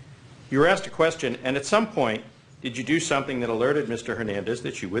 You were asked a question, and at some point, did you do something that alerted Mr. Hernandez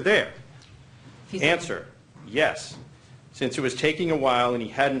that you were there? Fizeram- Answer, yes. Since it was taking a while and he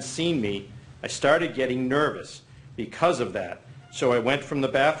hadn't seen me, I started getting nervous because of that. So I went from the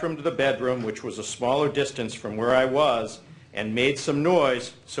bathroom to the bedroom, which was a smaller distance from where I was, and made some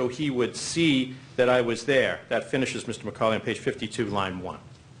noise so he would see that I was there. That finishes, Mr. McCauley, on page 52, line 1.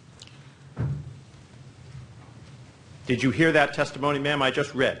 Did you hear that testimony, ma'am? I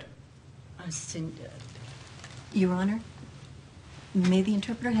just read. Your Honor, may the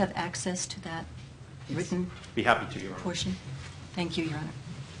interpreter have access to that written Be happy to, Your Honor. portion? Thank you, Your Honor.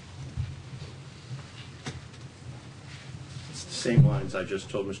 It's the same lines I just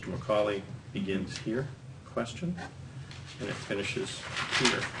told Mr. McCauley, begins here, question, and it finishes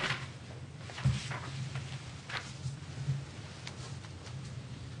here.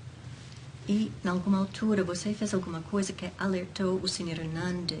 E, em alguma altura, você fez alguma coisa que alertou o Sr.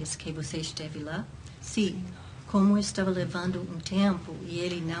 Hernandez que você esteve lá? Sim, como eu estava levando um tempo e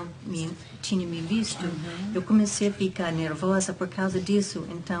ele não tinha me visto, eu comecei a ficar nervosa por causa disso.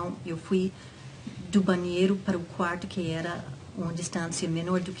 Então, eu fui do banheiro para o quarto, que era uma distância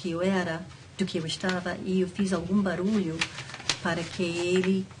menor do que eu estava, e eu fiz algum barulho para que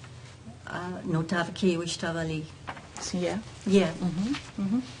ele notava que eu estava ali. Sim, é. Yeah.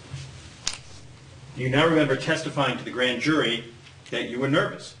 You now remember testifying to the grand jury that you were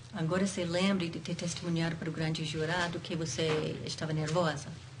nervous. Agora você lembra de ter testemunhado para o grande jurado que você estava nervosa?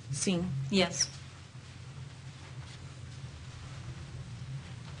 Sim. Yes.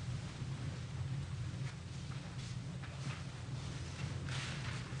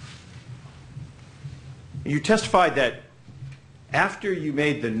 You testified that after you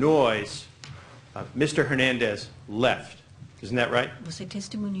made the noise, Mr. Hernandez left. Isn't that right? Você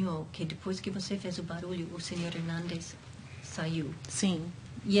testemunhou que depois que você fez o barulho, o senhor Hernandez saiu? Sim.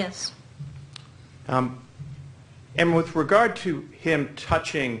 Yes. And with regard to him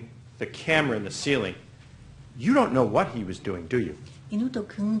touching the camera in the ceiling, you don't know what he was doing, do you? E no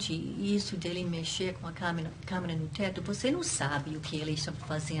tocante isso dele mexer com a câmera no teto, você não sabe o que ele estava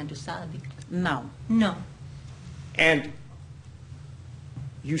fazendo, sabe? Não. Não. And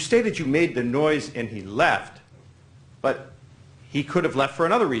you stated you made the noise and he left, but he could have left for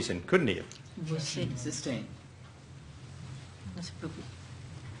another reason, couldn't he? Você Sustain. não se preocupe.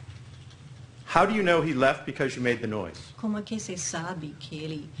 How do you know he left because you made the noise? Como é que você sabe que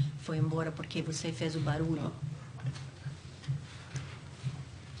ele foi embora porque você fez o barulho?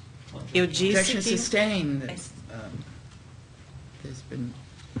 Eu disse Objection que... sustained. There's been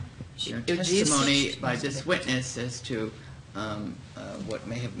Eu disse- testimony by this witness as to what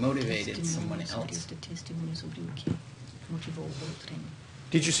may have motivated someone else. Testemunho sobre o que motivou o outro.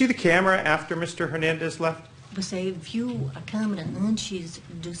 Did you see the camera after Mr. Hernandez left? Você viu a câmera antes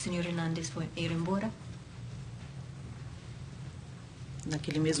do senhor Hernandez ir embora?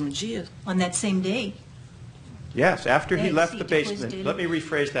 Naquele mesmo dia? On that same day? Yes, after he left sim, the depois basement. dele Let me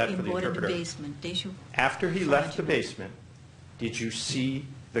rephrase that for the embora do interpreter. basement. Deixa eu After he falar left de the novo. basement, did you see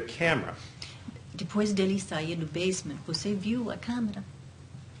the camera? Depois dele sair do basement, você viu a câmera?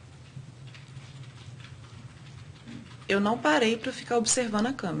 Eu não parei para ficar observando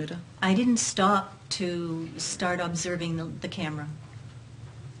a câmera. I didn't stop to start observing the camera,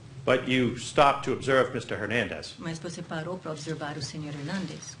 But you stopped to observe Mr. Hernandez. mas você parou para observar o senhor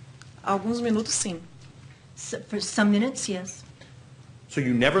Hernandez. Alguns minutos, sim. For some minutes, yes. So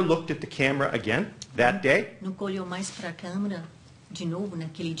you never looked at the camera again that day? Nunca olhou mais para a câmera de novo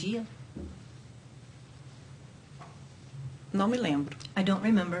naquele dia? Não me lembro. I don't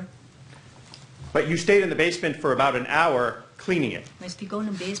remember. But you stayed in the basement for about an hour cleaning it. Mas ficou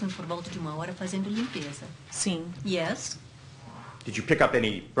no basement por volta de uma hora fazendo limpeza. Sim. Yes. Did you pick up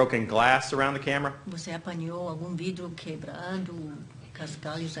any broken glass around the camera? Você apanhou algum vidro quebrado,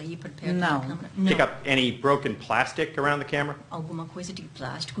 cascalhos aí por perto Não. da câmera? Pick up any broken plastic around the camera? Alguma coisa de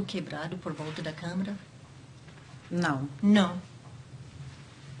plástico quebrado por volta da câmera? Não. Não.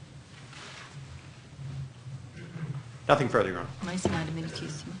 Nothing further, Your Honor. Mais nada,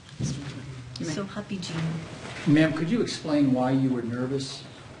 meritíssimo. Só rapidinho. Ma'am, could you explain why you were nervous?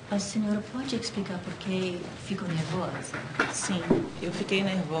 A senhora pode explicar por que ficou nervosa? Sim, eu fiquei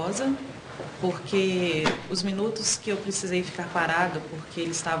nervosa porque os minutos que eu precisei ficar parada porque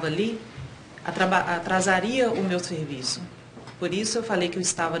ele estava ali atrasaria o meu serviço. Por isso eu falei que eu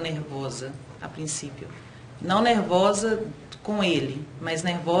estava nervosa a princípio. Não nervosa com ele, mas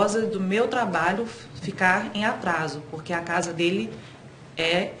nervosa do meu trabalho ficar em atraso, porque a casa dele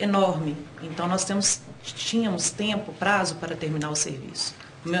é enorme. Então nós tínhamos tempo, prazo para terminar o serviço.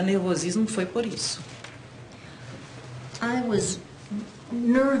 O meu nervosismo foi por isso. I was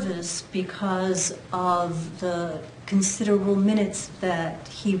nervous because of the considerable minutes that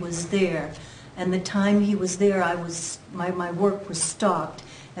he was there. And the time he was there, my work was stopped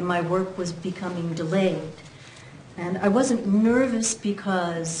and my work was becoming delayed. And I wasn't nervous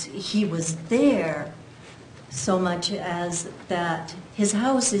because he was there so much as that his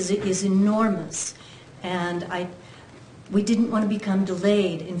house is enormous. And we didn't want to become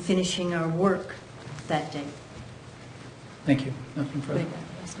delayed in finishing our work that day. Thank you. Nothing further.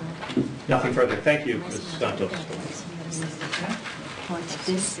 Nothing further. Thank you, Ms. Santos. Pode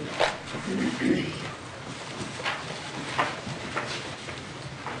descer.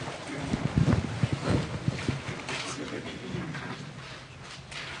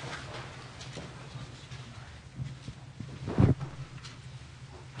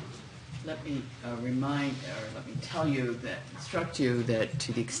 Let me let me tell you instruct you that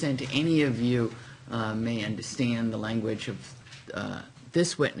to the extent any of you may understand the language of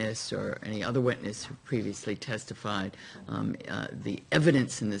this witness or any other witness who previously testified, the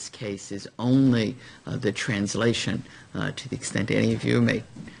evidence in this case is only the translation. To the extent any of you may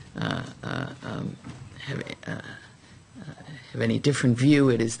have any different view,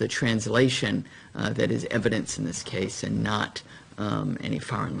 it is the translation that is evidence in this case and not any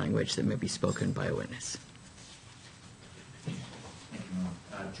foreign language that may be spoken by a witness.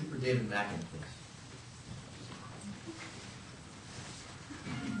 Trooper David Mackin, please.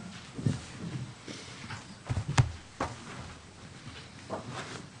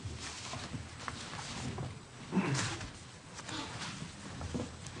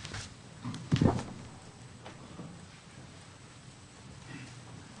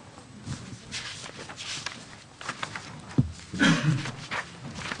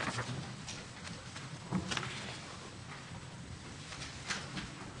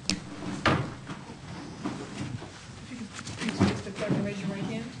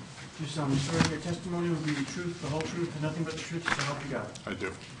 Do solemnly swear your testimony will be the truth, the whole truth, and nothing but the truth, so help you God. I do.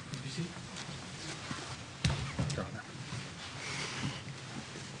 You see?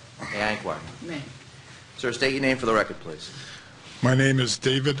 May I inquire? May. Sir, state your name for the record, please. My name is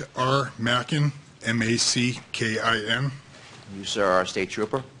David R. Mackin, M-A-C-K-I-N. You, sir, are a state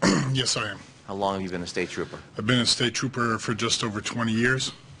trooper? Yes, I am. How long have you been a state trooper? I've been a state trooper for just over 20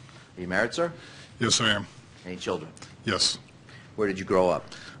 years. Are you married, sir? Yes, I am. Any children? Yes. Where did you grow up?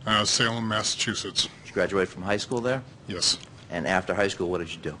 Salem, Massachusetts. Did you graduate from high school there? Yes. And after high school, what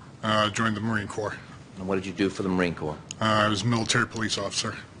did you do? Joined the Marine Corps. And what did you do for the Marine Corps? I was a military police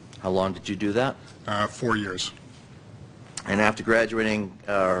officer. How long did you do that? 4 years. And after graduating,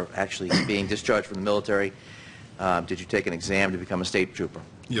 or actually being discharged from the military, did you take an exam to become a state trooper?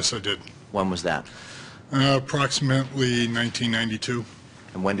 Yes, I did. When was that? Approximately 1992,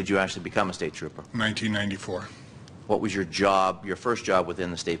 And when did you actually become a state trooper? 1994. What was your job, your first job within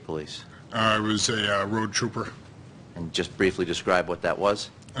the state police? I was a road trooper, And just briefly describe what that was.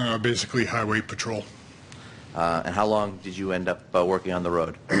 basically highway patrol. And how long did you end up working on the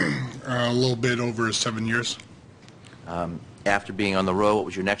road? A little bit over 7 years. After being on the road, what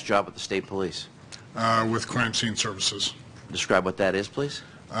was your next job with the state police? With crime scene services. Describe what that is, please.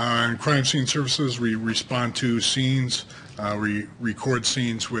 In crime scene services, we respond to scenes, we record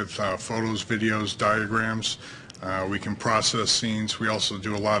scenes with photos, videos, diagrams. We can process scenes. We also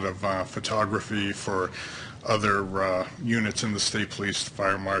do a lot of photography for other units in the state police, the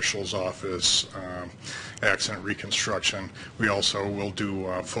fire marshal's office, accident reconstruction. We also will do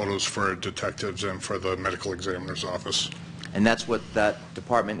photos for detectives and for the medical examiner's office. And that's what that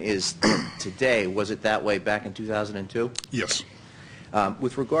department is today. Was it that way back in 2002? Yes.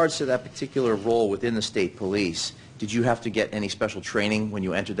 With regards to that particular role within the state police, did you have to get any special training when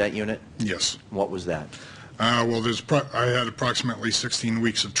you entered that unit? Yes. What was that? Well, I had approximately 16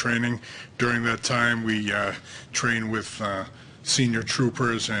 weeks of training. During that time, we trained with senior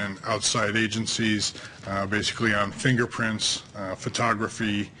troopers and outside agencies, basically on fingerprints,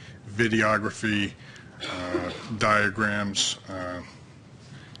 photography, videography, diagrams,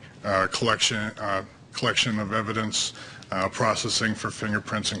 collection of evidence, processing for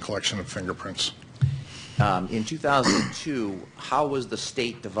fingerprints and collection of fingerprints. In 2002, how was the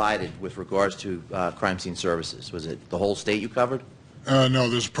state divided with regards to crime scene services? Was it the whole state you covered? No,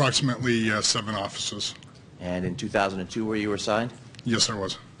 there's approximately 7 offices. And in 2002, where you were assigned? Yes, I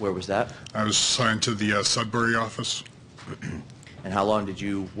was. Where was that? I was assigned to the Sudbury office. And how long did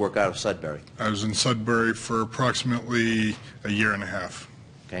you work out of Sudbury? I was in Sudbury for approximately a year and a half.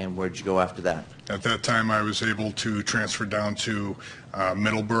 Okay, and where did you go after that? At that time, I was able to transfer down to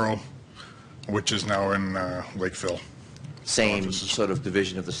Middleborough, which is now in Lakeville. Same Offices. sort of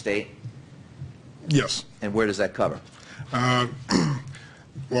division of the state? Yes. And where does that cover?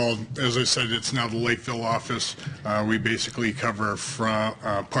 Well, as I said, it's now the Lakeville office. We basically cover from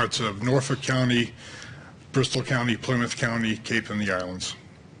parts of Norfolk County, Bristol County, Plymouth County, Cape and the Islands.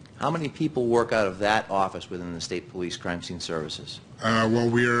 How many people work out of that office within the state police crime scene services? Well,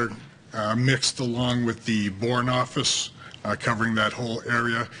 we are mixed along with the Bourne office, covering that whole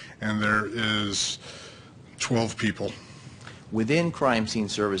area, and there is 12 people. Within crime scene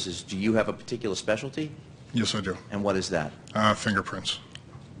services, do you have a particular specialty? Yes, I do. And what is that? Fingerprints.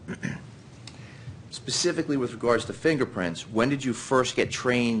 Specifically with regards to fingerprints, when did you first get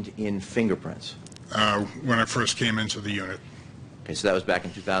trained in fingerprints? When I first came into the unit. Okay, so that was back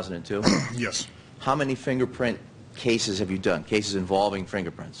in 2002? Yes. How many fingerprint cases have you done, cases involving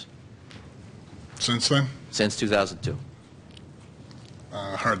fingerprints? Since then? Since 2002.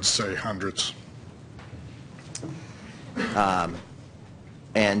 Hard to say, hundreds.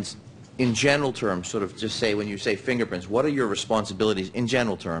 And In general terms, sort of just say, when you say fingerprints, what are your responsibilities in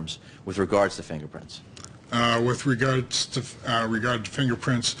general terms with regards to fingerprints? With regards to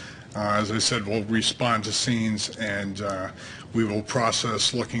fingerprints, as I said, we'll respond to scenes and we will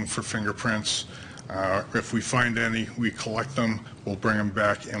process looking for fingerprints. If we find any, we collect them, we'll bring them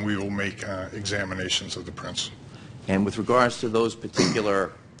back, and we will make examinations of the prints. And with regards to those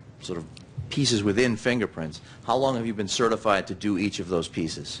particular sort of pieces within fingerprints, how long have you been certified to do each of those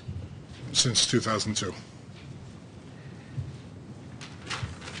pieces? Since 2002.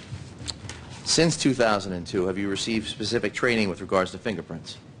 Since 2002, have you received specific training with regards to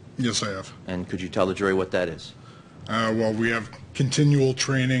fingerprints? Yes, I have. And could you tell the jury what that is? Well, we have continual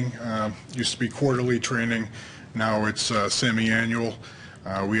training. Used to be quarterly training. Now it's semi-annual.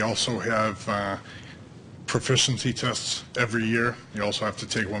 We also have proficiency tests every year. You also have to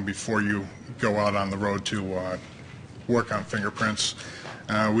take one before you go out on the road to work on fingerprints.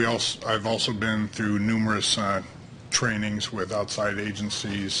 I've also been through numerous trainings with outside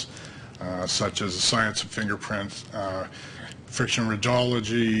agencies, such as the science of fingerprint, friction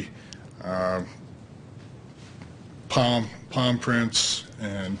ridgeology, palm prints,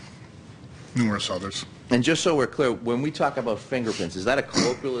 and numerous others. And just so we're clear, when we talk about fingerprints, is that a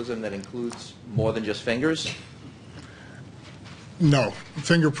colloquialism that includes more than just fingers? No,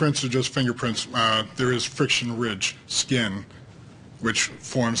 fingerprints are just fingerprints. There is friction ridge skin, which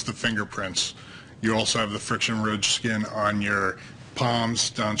forms the fingerprints. You also have the friction ridge skin on your palms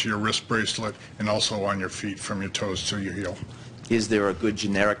down to your wrist bracelet, and also on your feet from your toes to your heel. Is there a good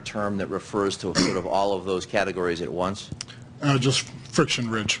generic term that refers to sort of all of those categories at once? Just friction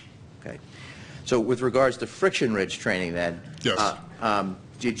ridge. Okay. So with regards to friction ridge training then, Yes.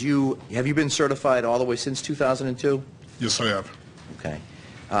 Have you been certified all the way since 2002? Yes, I have. Okay.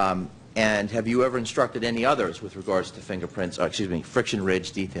 And have you ever instructed any others with regards to friction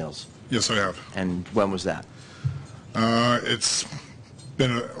ridge details? Yes, I have. And when was that? It's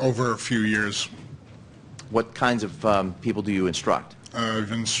been over a few years. What kinds of people do you instruct?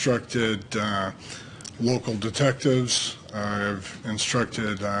 I've instructed local detectives. I've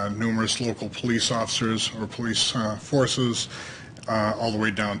instructed numerous local police officers or police forces, all the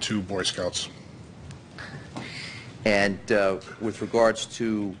way down to Boy Scouts. And with regards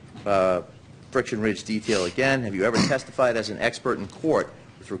to friction ridge detail again, have you ever testified as an expert in court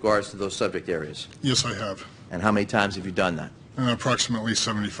with regards to those subject areas? Yes, I have. And how many times have you done that? Approximately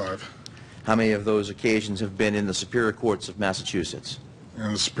 75. How many of those occasions have been in the Superior Courts of Massachusetts?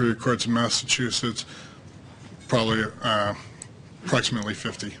 In the Superior Courts of Massachusetts, probably approximately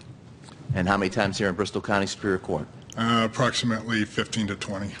 50. And how many times here in Bristol County Superior Court? Approximately 15 to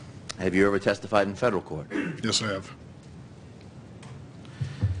 20. Have you ever testified in federal court? Yes, I have.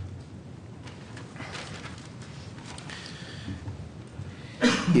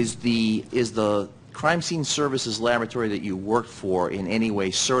 Is the Crime Scene Services laboratory that you worked for in any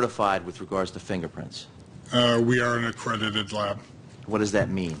way certified with regards to fingerprints? We are an accredited lab. What does that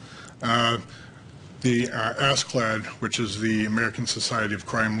mean? The ASCLD, which is the American Society of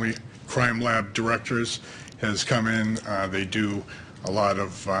Crime Lab Directors, has come in. They do a lot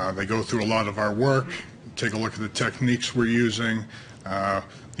of, they go through a lot of our work, take a look at the techniques we're using, the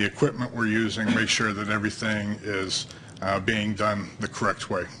equipment we're using, make sure that everything is being done the correct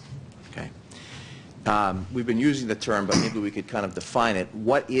way. Okay. We've been using the term, but maybe we could kind of define it.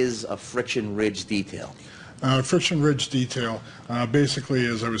 What is a friction ridge detail? Friction ridge detail, basically,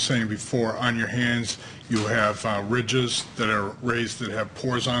 as I was saying before, on your hands you have ridges that are raised that have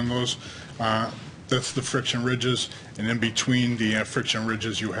pores on those. That's the friction ridges, and in between the friction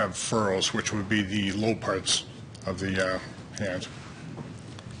ridges you have furrows, which would be the low parts of the hand.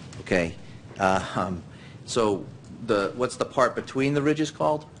 Okay. So what's the part between the ridges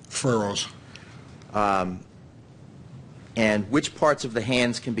called? Furrows. And which parts of the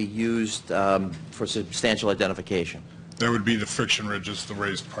hands can be used for substantial identification? That would be the friction ridges, the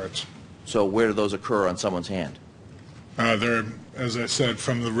raised parts. So where do those occur on someone's hand? They're, as I said,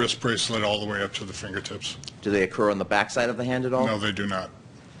 from the wrist bracelet all the way up to the fingertips. Do they occur on the backside of the hand at all? No, they do not.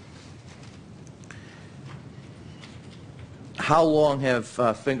 How long have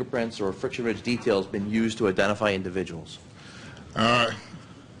fingerprints or friction ridge details been used to identify individuals?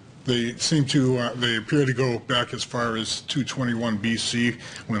 They appear to go back as far as 221 BC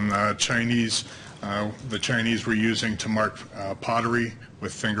when the Chinese were using to mark pottery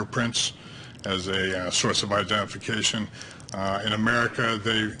with fingerprints as a source of identification. In America,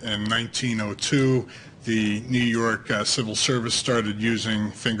 in 1902, the New York Civil Service started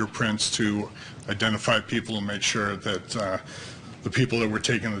using fingerprints to identify people and make sure that the people that were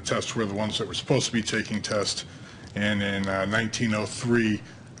taking the test were the ones that were supposed to be taking tests. And in 1903,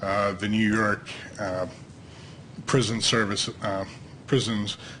 the New York prison service,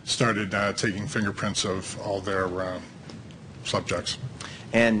 prisons started taking fingerprints of all their subjects.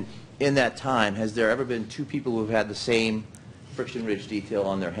 And in that time, has there ever been two people who have had the same friction ridge detail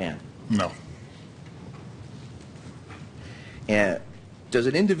on their hand? No. And does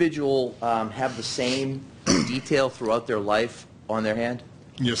an individual have the same detail throughout their life on their hand?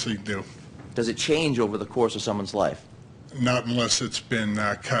 Yes, they do. Does it change over the course of someone's life? Not unless it's been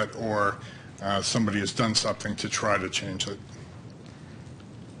cut or somebody has done something to try to change it.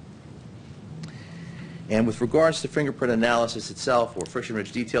 And with regards to fingerprint analysis itself, or friction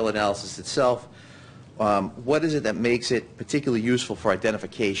ridge detail analysis itself, what is it that makes it particularly useful for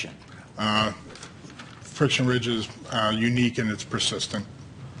identification? Friction ridge is unique and it's persistent.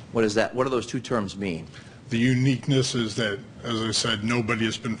 What is that? What do those two terms mean? The uniqueness is that, as I said, nobody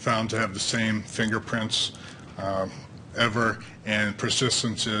has been found to have the same fingerprints ever, and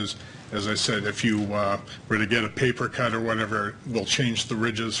persistence is, as I said, if you were to get a paper cut or whatever, we'll change the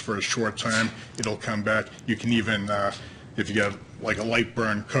ridges for a short time, it'll come back. You can even, if you get like a light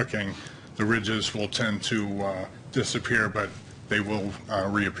burn cooking, the ridges will tend to disappear, but they will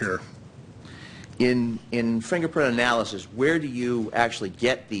reappear. In fingerprint analysis, where do you actually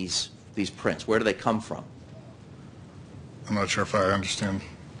get these prints? Where do they come from? I'm not sure if I understand.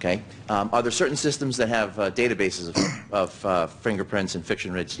 Okay. Are there certain systems that have databases of fingerprints and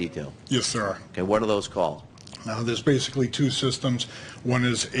friction ridge detail? Yes, there are. Okay. What are those called? There's basically two systems. One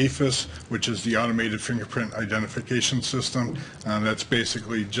is AFIS, which is the Automated Fingerprint Identification System. That's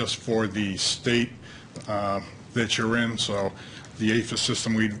basically just for the state that you're in. So the AFIS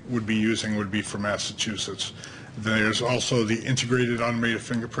system we would be using would be for Massachusetts. There's also the Integrated Automated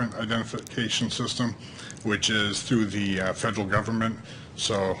Fingerprint Identification System, which is through the federal government.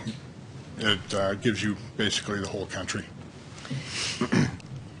 So it gives you basically the whole country.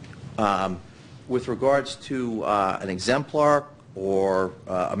 With regards to an exemplar or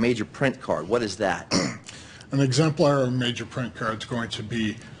a major print card, what is that? An exemplar or a major print card is going to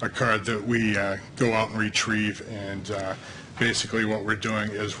be a card that we go out and retrieve, and basically what we're doing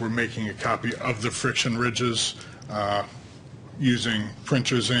is we're making a copy of the friction ridges using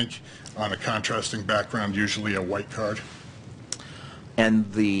printer's ink on a contrasting background, usually a white card.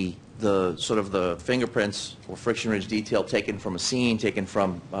 And the sort of the fingerprints or friction ridge detail taken from a scene, taken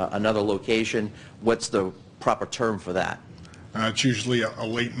from another location, what's the proper term for that? It's usually a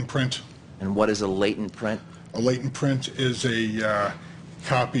latent print. And what is a latent print? A latent print is a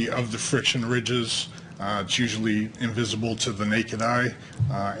copy of the friction ridges. It's usually invisible to the naked eye,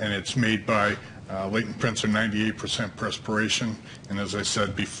 and it's made by latent prints are 98% perspiration, and as I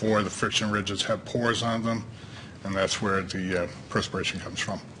said before, the friction ridges have pores on them, and that's where the perspiration comes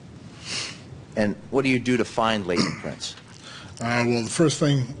from. And what do you do to find latent prints? Well, the first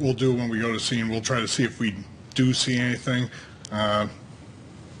thing we'll do when we go to scene, we'll try to see if we do see anything.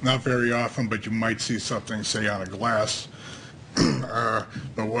 Not very often, but you might see something, say, on a glass.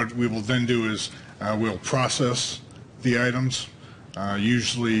 But what we will then do is we'll process the items.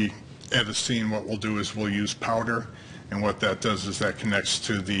 Usually at a scene, what we'll do is we'll use powder, and what that does is that connects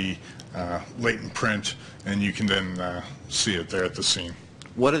to the latent print, and you can then see it there at the scene.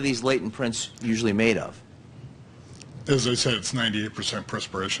 What are these latent prints usually made of? As I said, it's 98%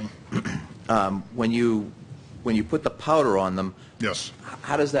 perspiration. When you put the powder on them, yes.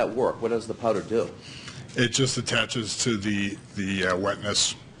 How does that work? What does the powder do? It just attaches to the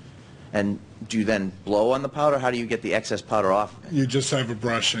wetness. And do you then blow on the powder? How do you get the excess powder off? You just have a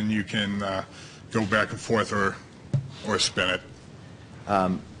brush and you can go back and forth or spin it.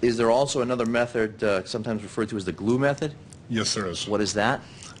 Is there also another method, sometimes referred to as the glue method? Yes, there is. What is that?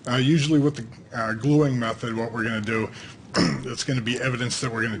 Usually with the gluing method, what we're going to do, it's going to be evidence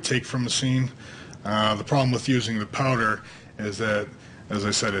that we're going to take from a scene. The problem with using the powder is that, as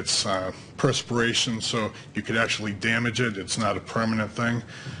I said, it's perspiration, so you could actually damage it. It's not a permanent thing.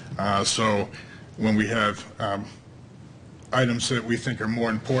 So when we have items that we think are more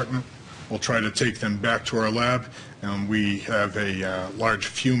important, we'll try to take them back to our lab, and we have a large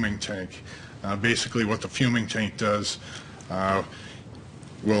fuming tank. Basically what the fuming tank does,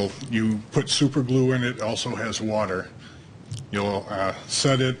 you put super glue in it, also has water. You'll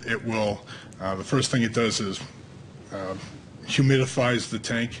set it, it will, the first thing it does is humidifies the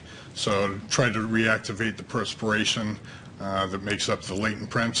tank, so try to reactivate the perspiration that makes up the latent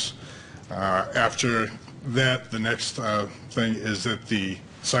prints. After that, the next thing is that the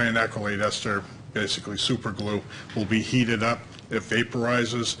cyanacrylate ester, basically super glue, will be heated up. It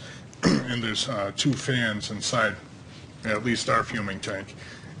vaporizes, and there's two fans inside, at least our fuming tank.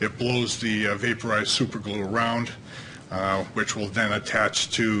 It blows the vaporized super glue around. which will then attach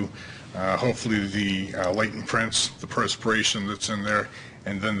to hopefully the latent prints, the perspiration that's in there.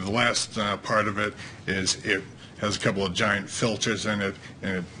 And then the last part of it is it has a couple of giant filters in it,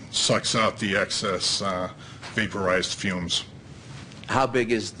 and it sucks out the excess vaporized fumes. How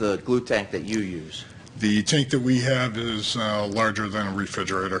big is the glue tank that you use? The tank that we have is larger than a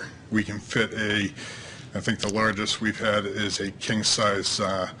refrigerator. We can fit I think the largest we've had is a king-size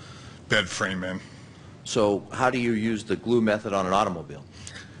bed frame in. So how do you use the glue method on an automobile?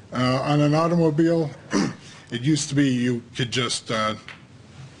 On an automobile, it used to be you could just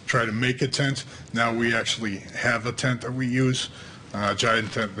try to make a tent. Now we actually have a tent that we use, a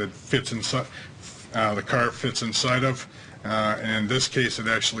giant tent that fits inside, the car fits inside of. And in this case, it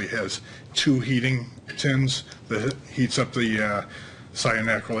actually has 2 heating tins that heats up the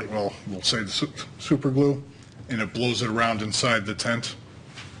cyanacrylate, well, we'll say the super glue, and it blows it around inside the tent.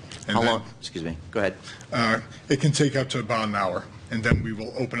 And How long? Excuse me. Go ahead. It can take up to about an hour, and then we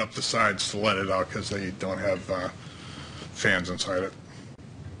will open up the sides to let it out because they don't have fans inside it.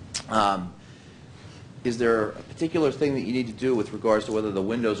 Is there a particular thing that you need to do with regards to whether the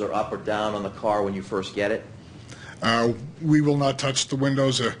windows are up or down on the car when you first get it? We will not touch the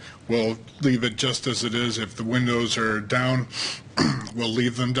windows. We'll leave it just as it is. If the windows are down, we'll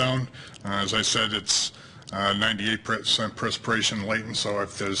leave them down. As I said, it's 98% perspiration latent, so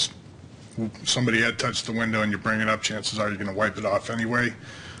if somebody had touched the window and you bring it up, chances are you're going to wipe it off anyway.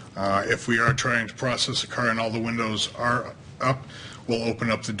 If we are trying to process a car and all the windows are up, we'll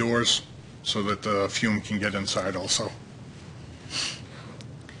open up the doors so that the fume can get inside also.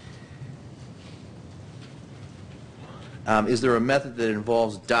 Is there a method that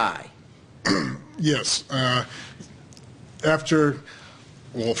involves dye? Yes.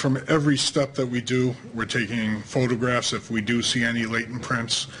 From every step that we do, we're taking photographs if we do see any latent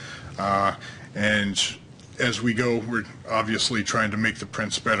prints. And as we go, we're obviously trying to make the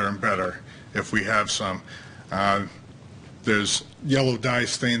prints better and better if we have some. There's yellow dye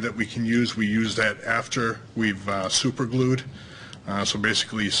stain that we can use. We use that after we've super glued. So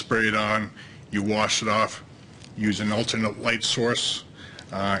basically you spray it on, you wash it off, use an alternate light source,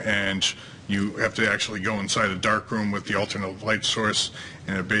 and you have to actually go inside a dark room with the alternate light source,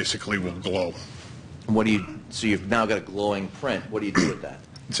 and it basically will glow. So you've now got a glowing print. What do you do with that?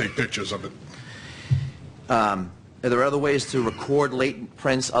 Take pictures of it. Are there other ways to record latent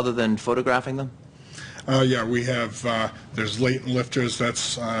prints other than photographing them? Yeah, we have, there's latent lifters.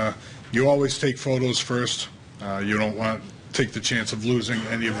 You always take photos first. You don't want to take the chance of losing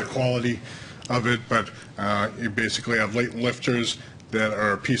any of the quality of it, but you basically have latent lifters that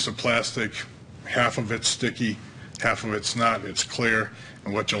are a piece of plastic. Half of it's sticky, half of it's not. It's clear,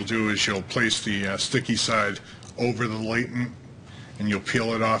 and what you'll do is you'll place the sticky side over the latent, and you'll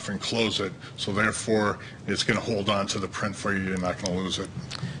peel it off and close it, so therefore it's going to hold on to the print for you. You're not going to lose it.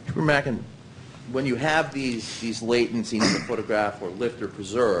 Trooper Mackin, when you have these latents in the photograph or lifter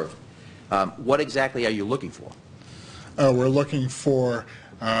preserved, what exactly are you looking for? We're looking for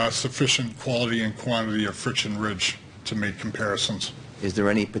sufficient quality and quantity of friction ridge to make comparisons. Is there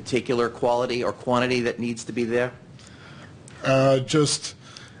any particular quality or quantity that needs to be there? There's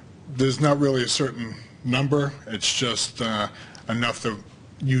not really a certain number. It's just enough of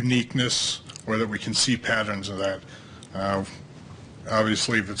uniqueness or that we can see patterns of that.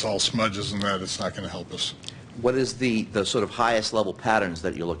 Obviously, if it's all smudges and that, it's not going to help us. What is the sort of highest level patterns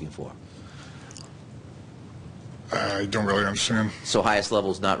that you're looking for? I don't really understand. So highest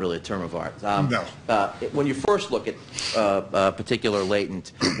level is not really a term of art. No. When you first look at a particular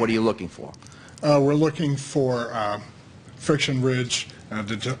latent, what are you looking for? We're looking for friction ridge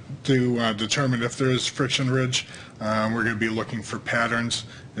to determine if there is friction ridge. We're going to be looking for patterns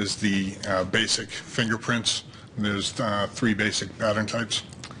as the basic fingerprints. There's 3 basic pattern types.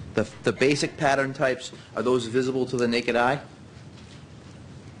 The basic pattern types, are those visible to the naked eye?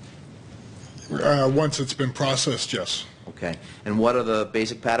 Once it's been processed, yes. Okay. And what are the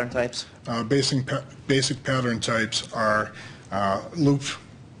basic pattern types? Basic pattern types are loop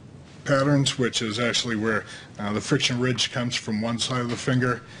patterns, which is actually where the friction ridge comes from one side of the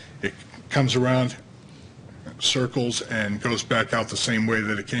finger. It comes around, circles, and goes back out the same way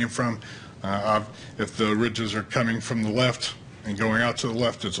that it came from. If the ridges are coming from the left and going out to the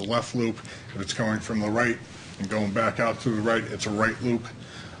left, it's a left loop. If it's going from the right and going back out to the right, it's a right loop.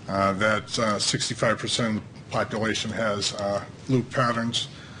 That 65% of the population has loop patterns.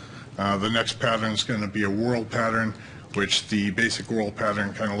 The next pattern is going to be a whorl pattern, which the basic whorl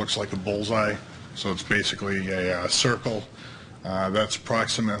pattern kind of looks like a bullseye. So it's basically a circle. That's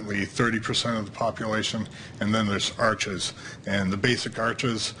approximately 30% of the population. And then there's arches. And the basic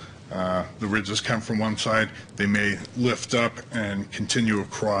arches, the ridges come from one side, they may lift up and continue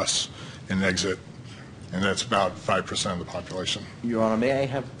across and exit, and that's about 5% of the population. Your Honor, may I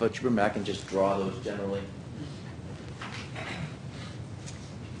have Chairman back and just draw those generally?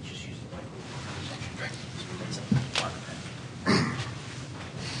 Just use the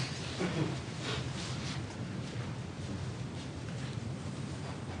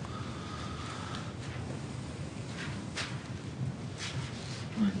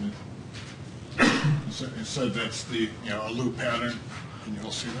It said that's the, a loop pattern. Can you all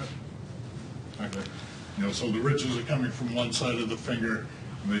see that? Okay. So the ridges are coming from one side of the finger,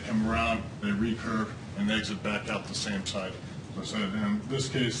 and they come around, they recurve, and exit back out the same side. So I said, in this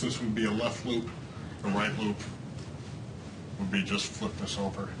case, this would be a left loop, a right loop would be just flip this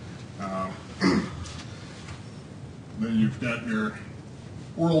over. Then you've got your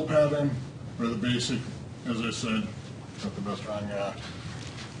whirl pattern, or the basic, as I said, got the best drawing,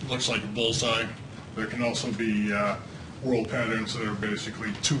 looks like a bullseye. There can also be whirl patterns that are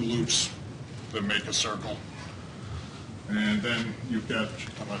basically two loops that make a circle. And then you've got,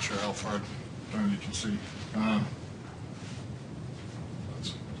 I'm not sure how far down you can see. That's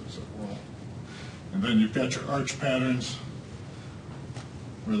a whirl. And then you've got your arch patterns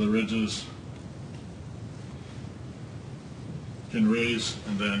where the ridges can raise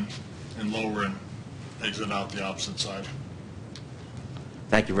and lower and exit out the opposite side.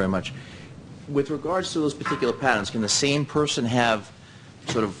 Thank you very much. With regards to those particular patterns, can the same person have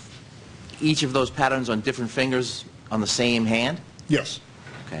sort of each of those patterns on different fingers on the same hand? Yes.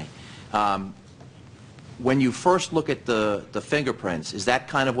 Okay. When you first look at the fingerprints, is that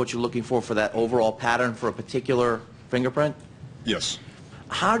kind of what you're looking for that overall pattern for a particular fingerprint? Yes.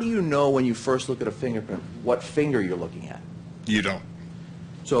 How do you know when you first look at a fingerprint what finger you're looking at? You don't.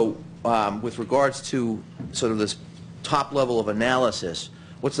 So with regards to sort of this top level of analysis,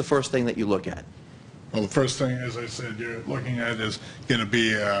 what's the first thing that you look at? Well, the first thing, as I said, you're looking at is going to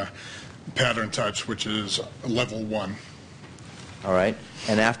be pattern touch, which is level 1. All right.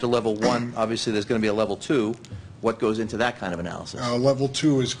 And after level 1, obviously there's going to be a level 2. What goes into that kind of analysis? Level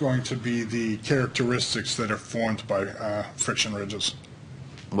 2 is going to be the characteristics that are formed by friction ridges.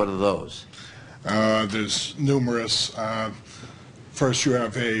 What are those? There's numerous. First, you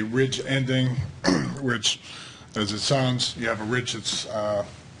have a ridge ending, which, as it sounds, you have a ridge that's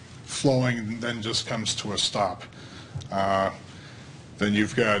flowing and then just comes to a stop. Then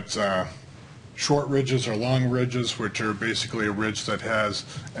you've got short ridges or long ridges, which are basically a ridge that has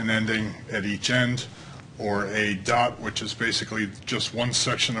an ending at each end, or a dot, which is basically just one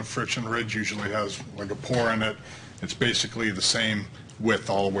section of friction ridge, usually has like a pore in it. It's basically the same width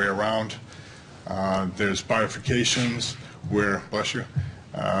all the way around. There's bifurcations where, bless you,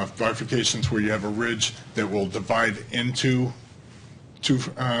 bifurcations where you have a ridge that will divide into two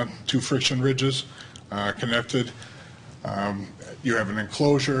friction ridges connected. You have an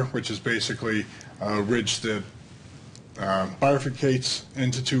enclosure, which is basically a ridge that bifurcates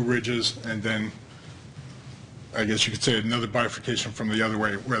into two ridges, and then I guess you could say another bifurcation from the other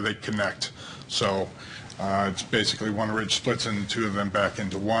way where they connect. So it's basically one ridge splits into two of them back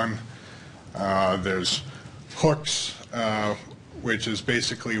into one. There's hooks, which is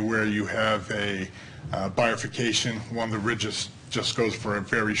basically where you have a bifurcation. One of the ridges just goes for a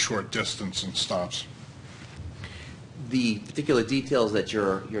very short distance and stops. The particular details that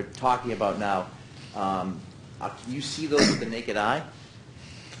you're talking about now, can you see those with the naked eye?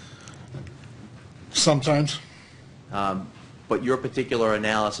 Sometimes. But your particular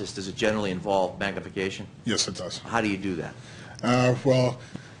analysis, does it generally involve magnification? Yes, it does. How do you do that? Well,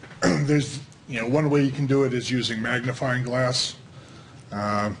 there's, one way you can do it is using magnifying glass.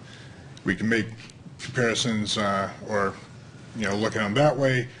 We can make comparisons or, look at them that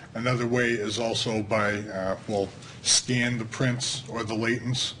way. Another way is also by, we'll scan the prints or the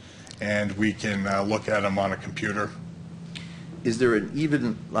latents, and we can look at them on a computer. Is there an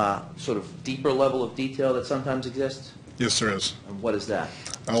even sort of deeper level of detail that sometimes exists? Yes, there is. And what is that?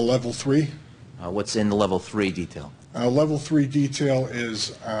 Level 3. What's in the level 3 detail? Level 3 detail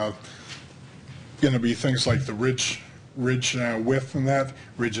is going to be things like the ridge width and that.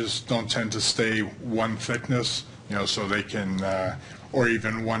 Ridges don't tend to stay one thickness, so they can, or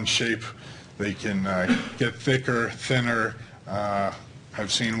even one shape. They can get thicker, thinner.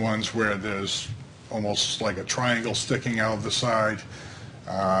 I've seen ones where there's almost like a triangle sticking out of the side.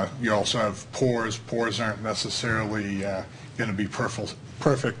 You also have pores. Pores aren't necessarily going to be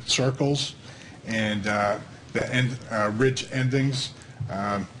perfect circles. And the ridge endings,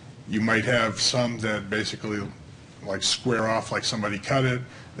 you might have some that basically like square off like somebody cut it.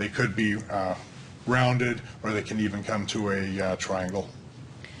 They could be rounded, or they can even come to a triangle.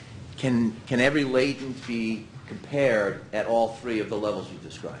 Can every latent be compared at all three of the levels you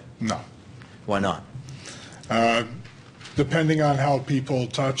described? No. Why not? Depending on how people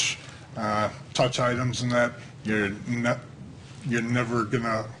touch items and that, you're never going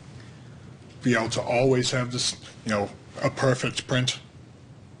to be able to always have this, a perfect print.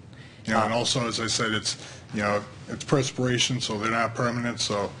 And also, as I said, it's perspiration, so they're not permanent,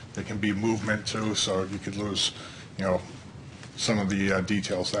 so there can be movement too, so you could lose, some of the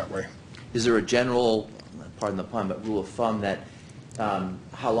details that way. Is there a general, pardon the pun, but rule of thumb that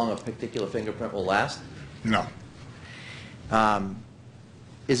how long a particular fingerprint will last? No.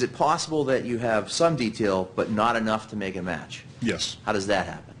 Is it possible that you have some detail but not enough to make a match? Yes. How does that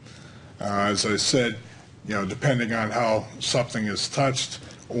happen? As I said, depending on how something is touched,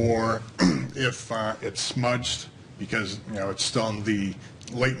 or if it's smudged, because, it's still in the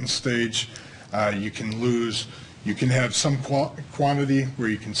latent stage, you can have some quantity where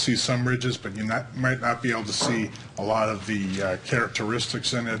you can see some ridges, but you might not be able to see a lot of the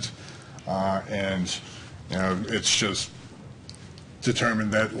characteristics in it, and, it's just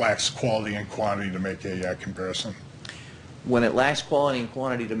determined that it lacks quality and quantity to make a comparison. When it lacks quality and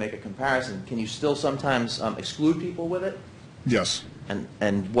quantity to make a comparison, can you still sometimes exclude people with it? Yes.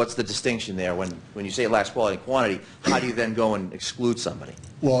 And what's the distinction there? When you say it lacks quality and quantity, how do you then go and exclude somebody?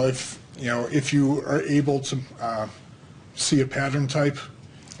 Well, if you are able to see a pattern type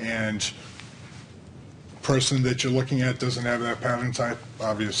and person that you're looking at doesn't have that pattern type,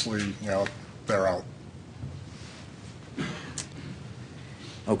 obviously, they're out.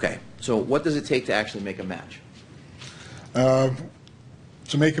 Okay, so what does it take to actually make a match?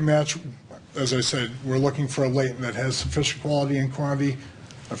 To make a match, as I said, we're looking for a latent that has sufficient quality and quantity,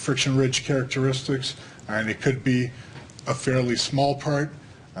 of friction-ridge characteristics, and it could be a fairly small part,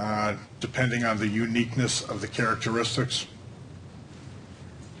 depending on the uniqueness of the characteristics.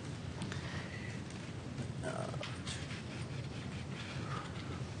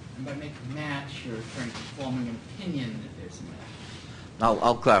 And by making a match, you're referring to forming an opinion that there's a match.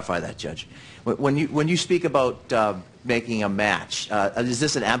 I'll clarify that, Judge. When you speak about making a match, is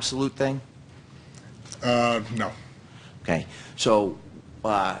this an absolute thing? No. Okay, so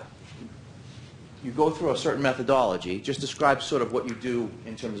you go through a certain methodology. Just describe sort of what you do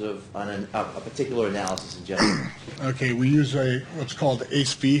in terms of a particular analysis in general. Okay, we use what's called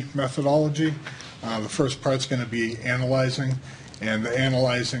ACE-V methodology. The first part's going to be analyzing, and the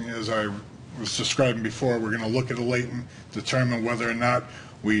analyzing, as I was describing before, we're going to look at a latent, determine whether or not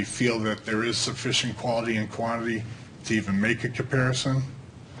we feel that there is sufficient quality and quantity to even make a comparison.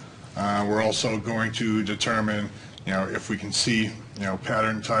 We're also going to determine, if we can see,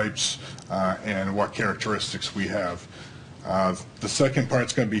 pattern types and what characteristics we have. The second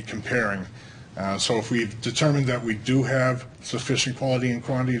part's going to be comparing. So if we've determined that we do have sufficient quality and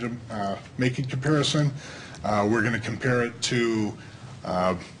quantity to make a comparison, we're going to compare it to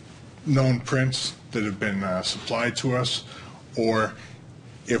known prints that have been supplied to us, or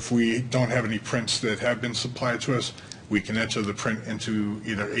if we don't have any prints that have been supplied to us, we can enter the print into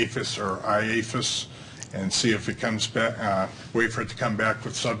either APHIS or IAPHIS and see if it comes back, wait for it to come back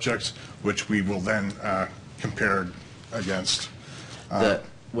with subjects, which we will then compare against.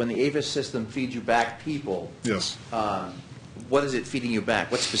 When the APHIS system feeds you back people, yes. What is it feeding you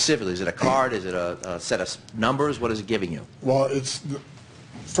back? What specifically? Is it a card? Is it a set of numbers? What is it giving you? Well,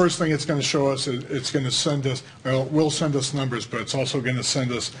 first thing it's going to show us, it's going to send us, well, it will send us numbers, but it's also going to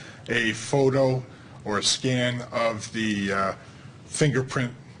send us a photo or a scan of the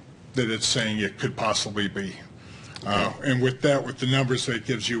fingerprint that it's saying it could possibly be. And with that, with the numbers that it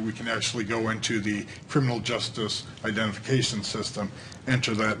gives you, we can actually go into the criminal justice identification system,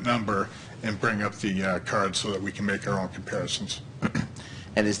 enter that number, and bring up the card so that we can make our own comparisons.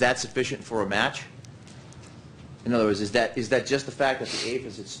 And is that sufficient for a match? In other words, is that just the fact that the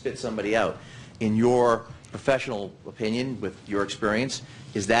APHIS had spit somebody out? In your professional opinion, with your experience,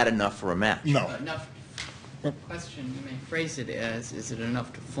 is that enough for a match? No. Enough. Question, you may phrase it as, is it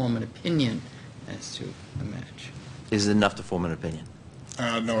enough to form an opinion as to a match? Is it enough to form an opinion?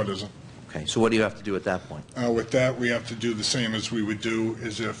 No, it isn't. Okay, so what do you have to do at that point? With that, we have to do the same as we would do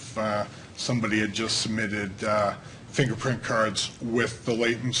as if somebody had just submitted fingerprint cards with the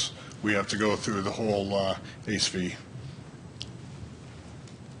latents. We have to go through the whole ACE-V.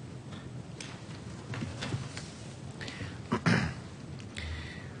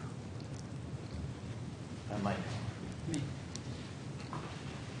 Mike.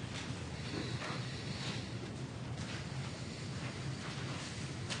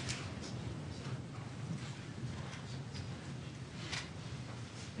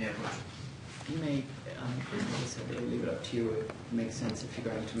 You may so they'll leave it up to you. It makes sense if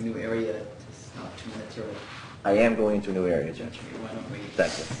you're going to a new area, it's not 2 minutes early. I am going into a new area, Judge. Why don't we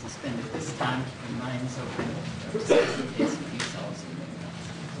Thank you. suspend it this time, keep your minds open, in case of use also.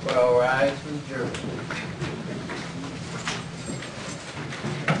 Well, rise from jury.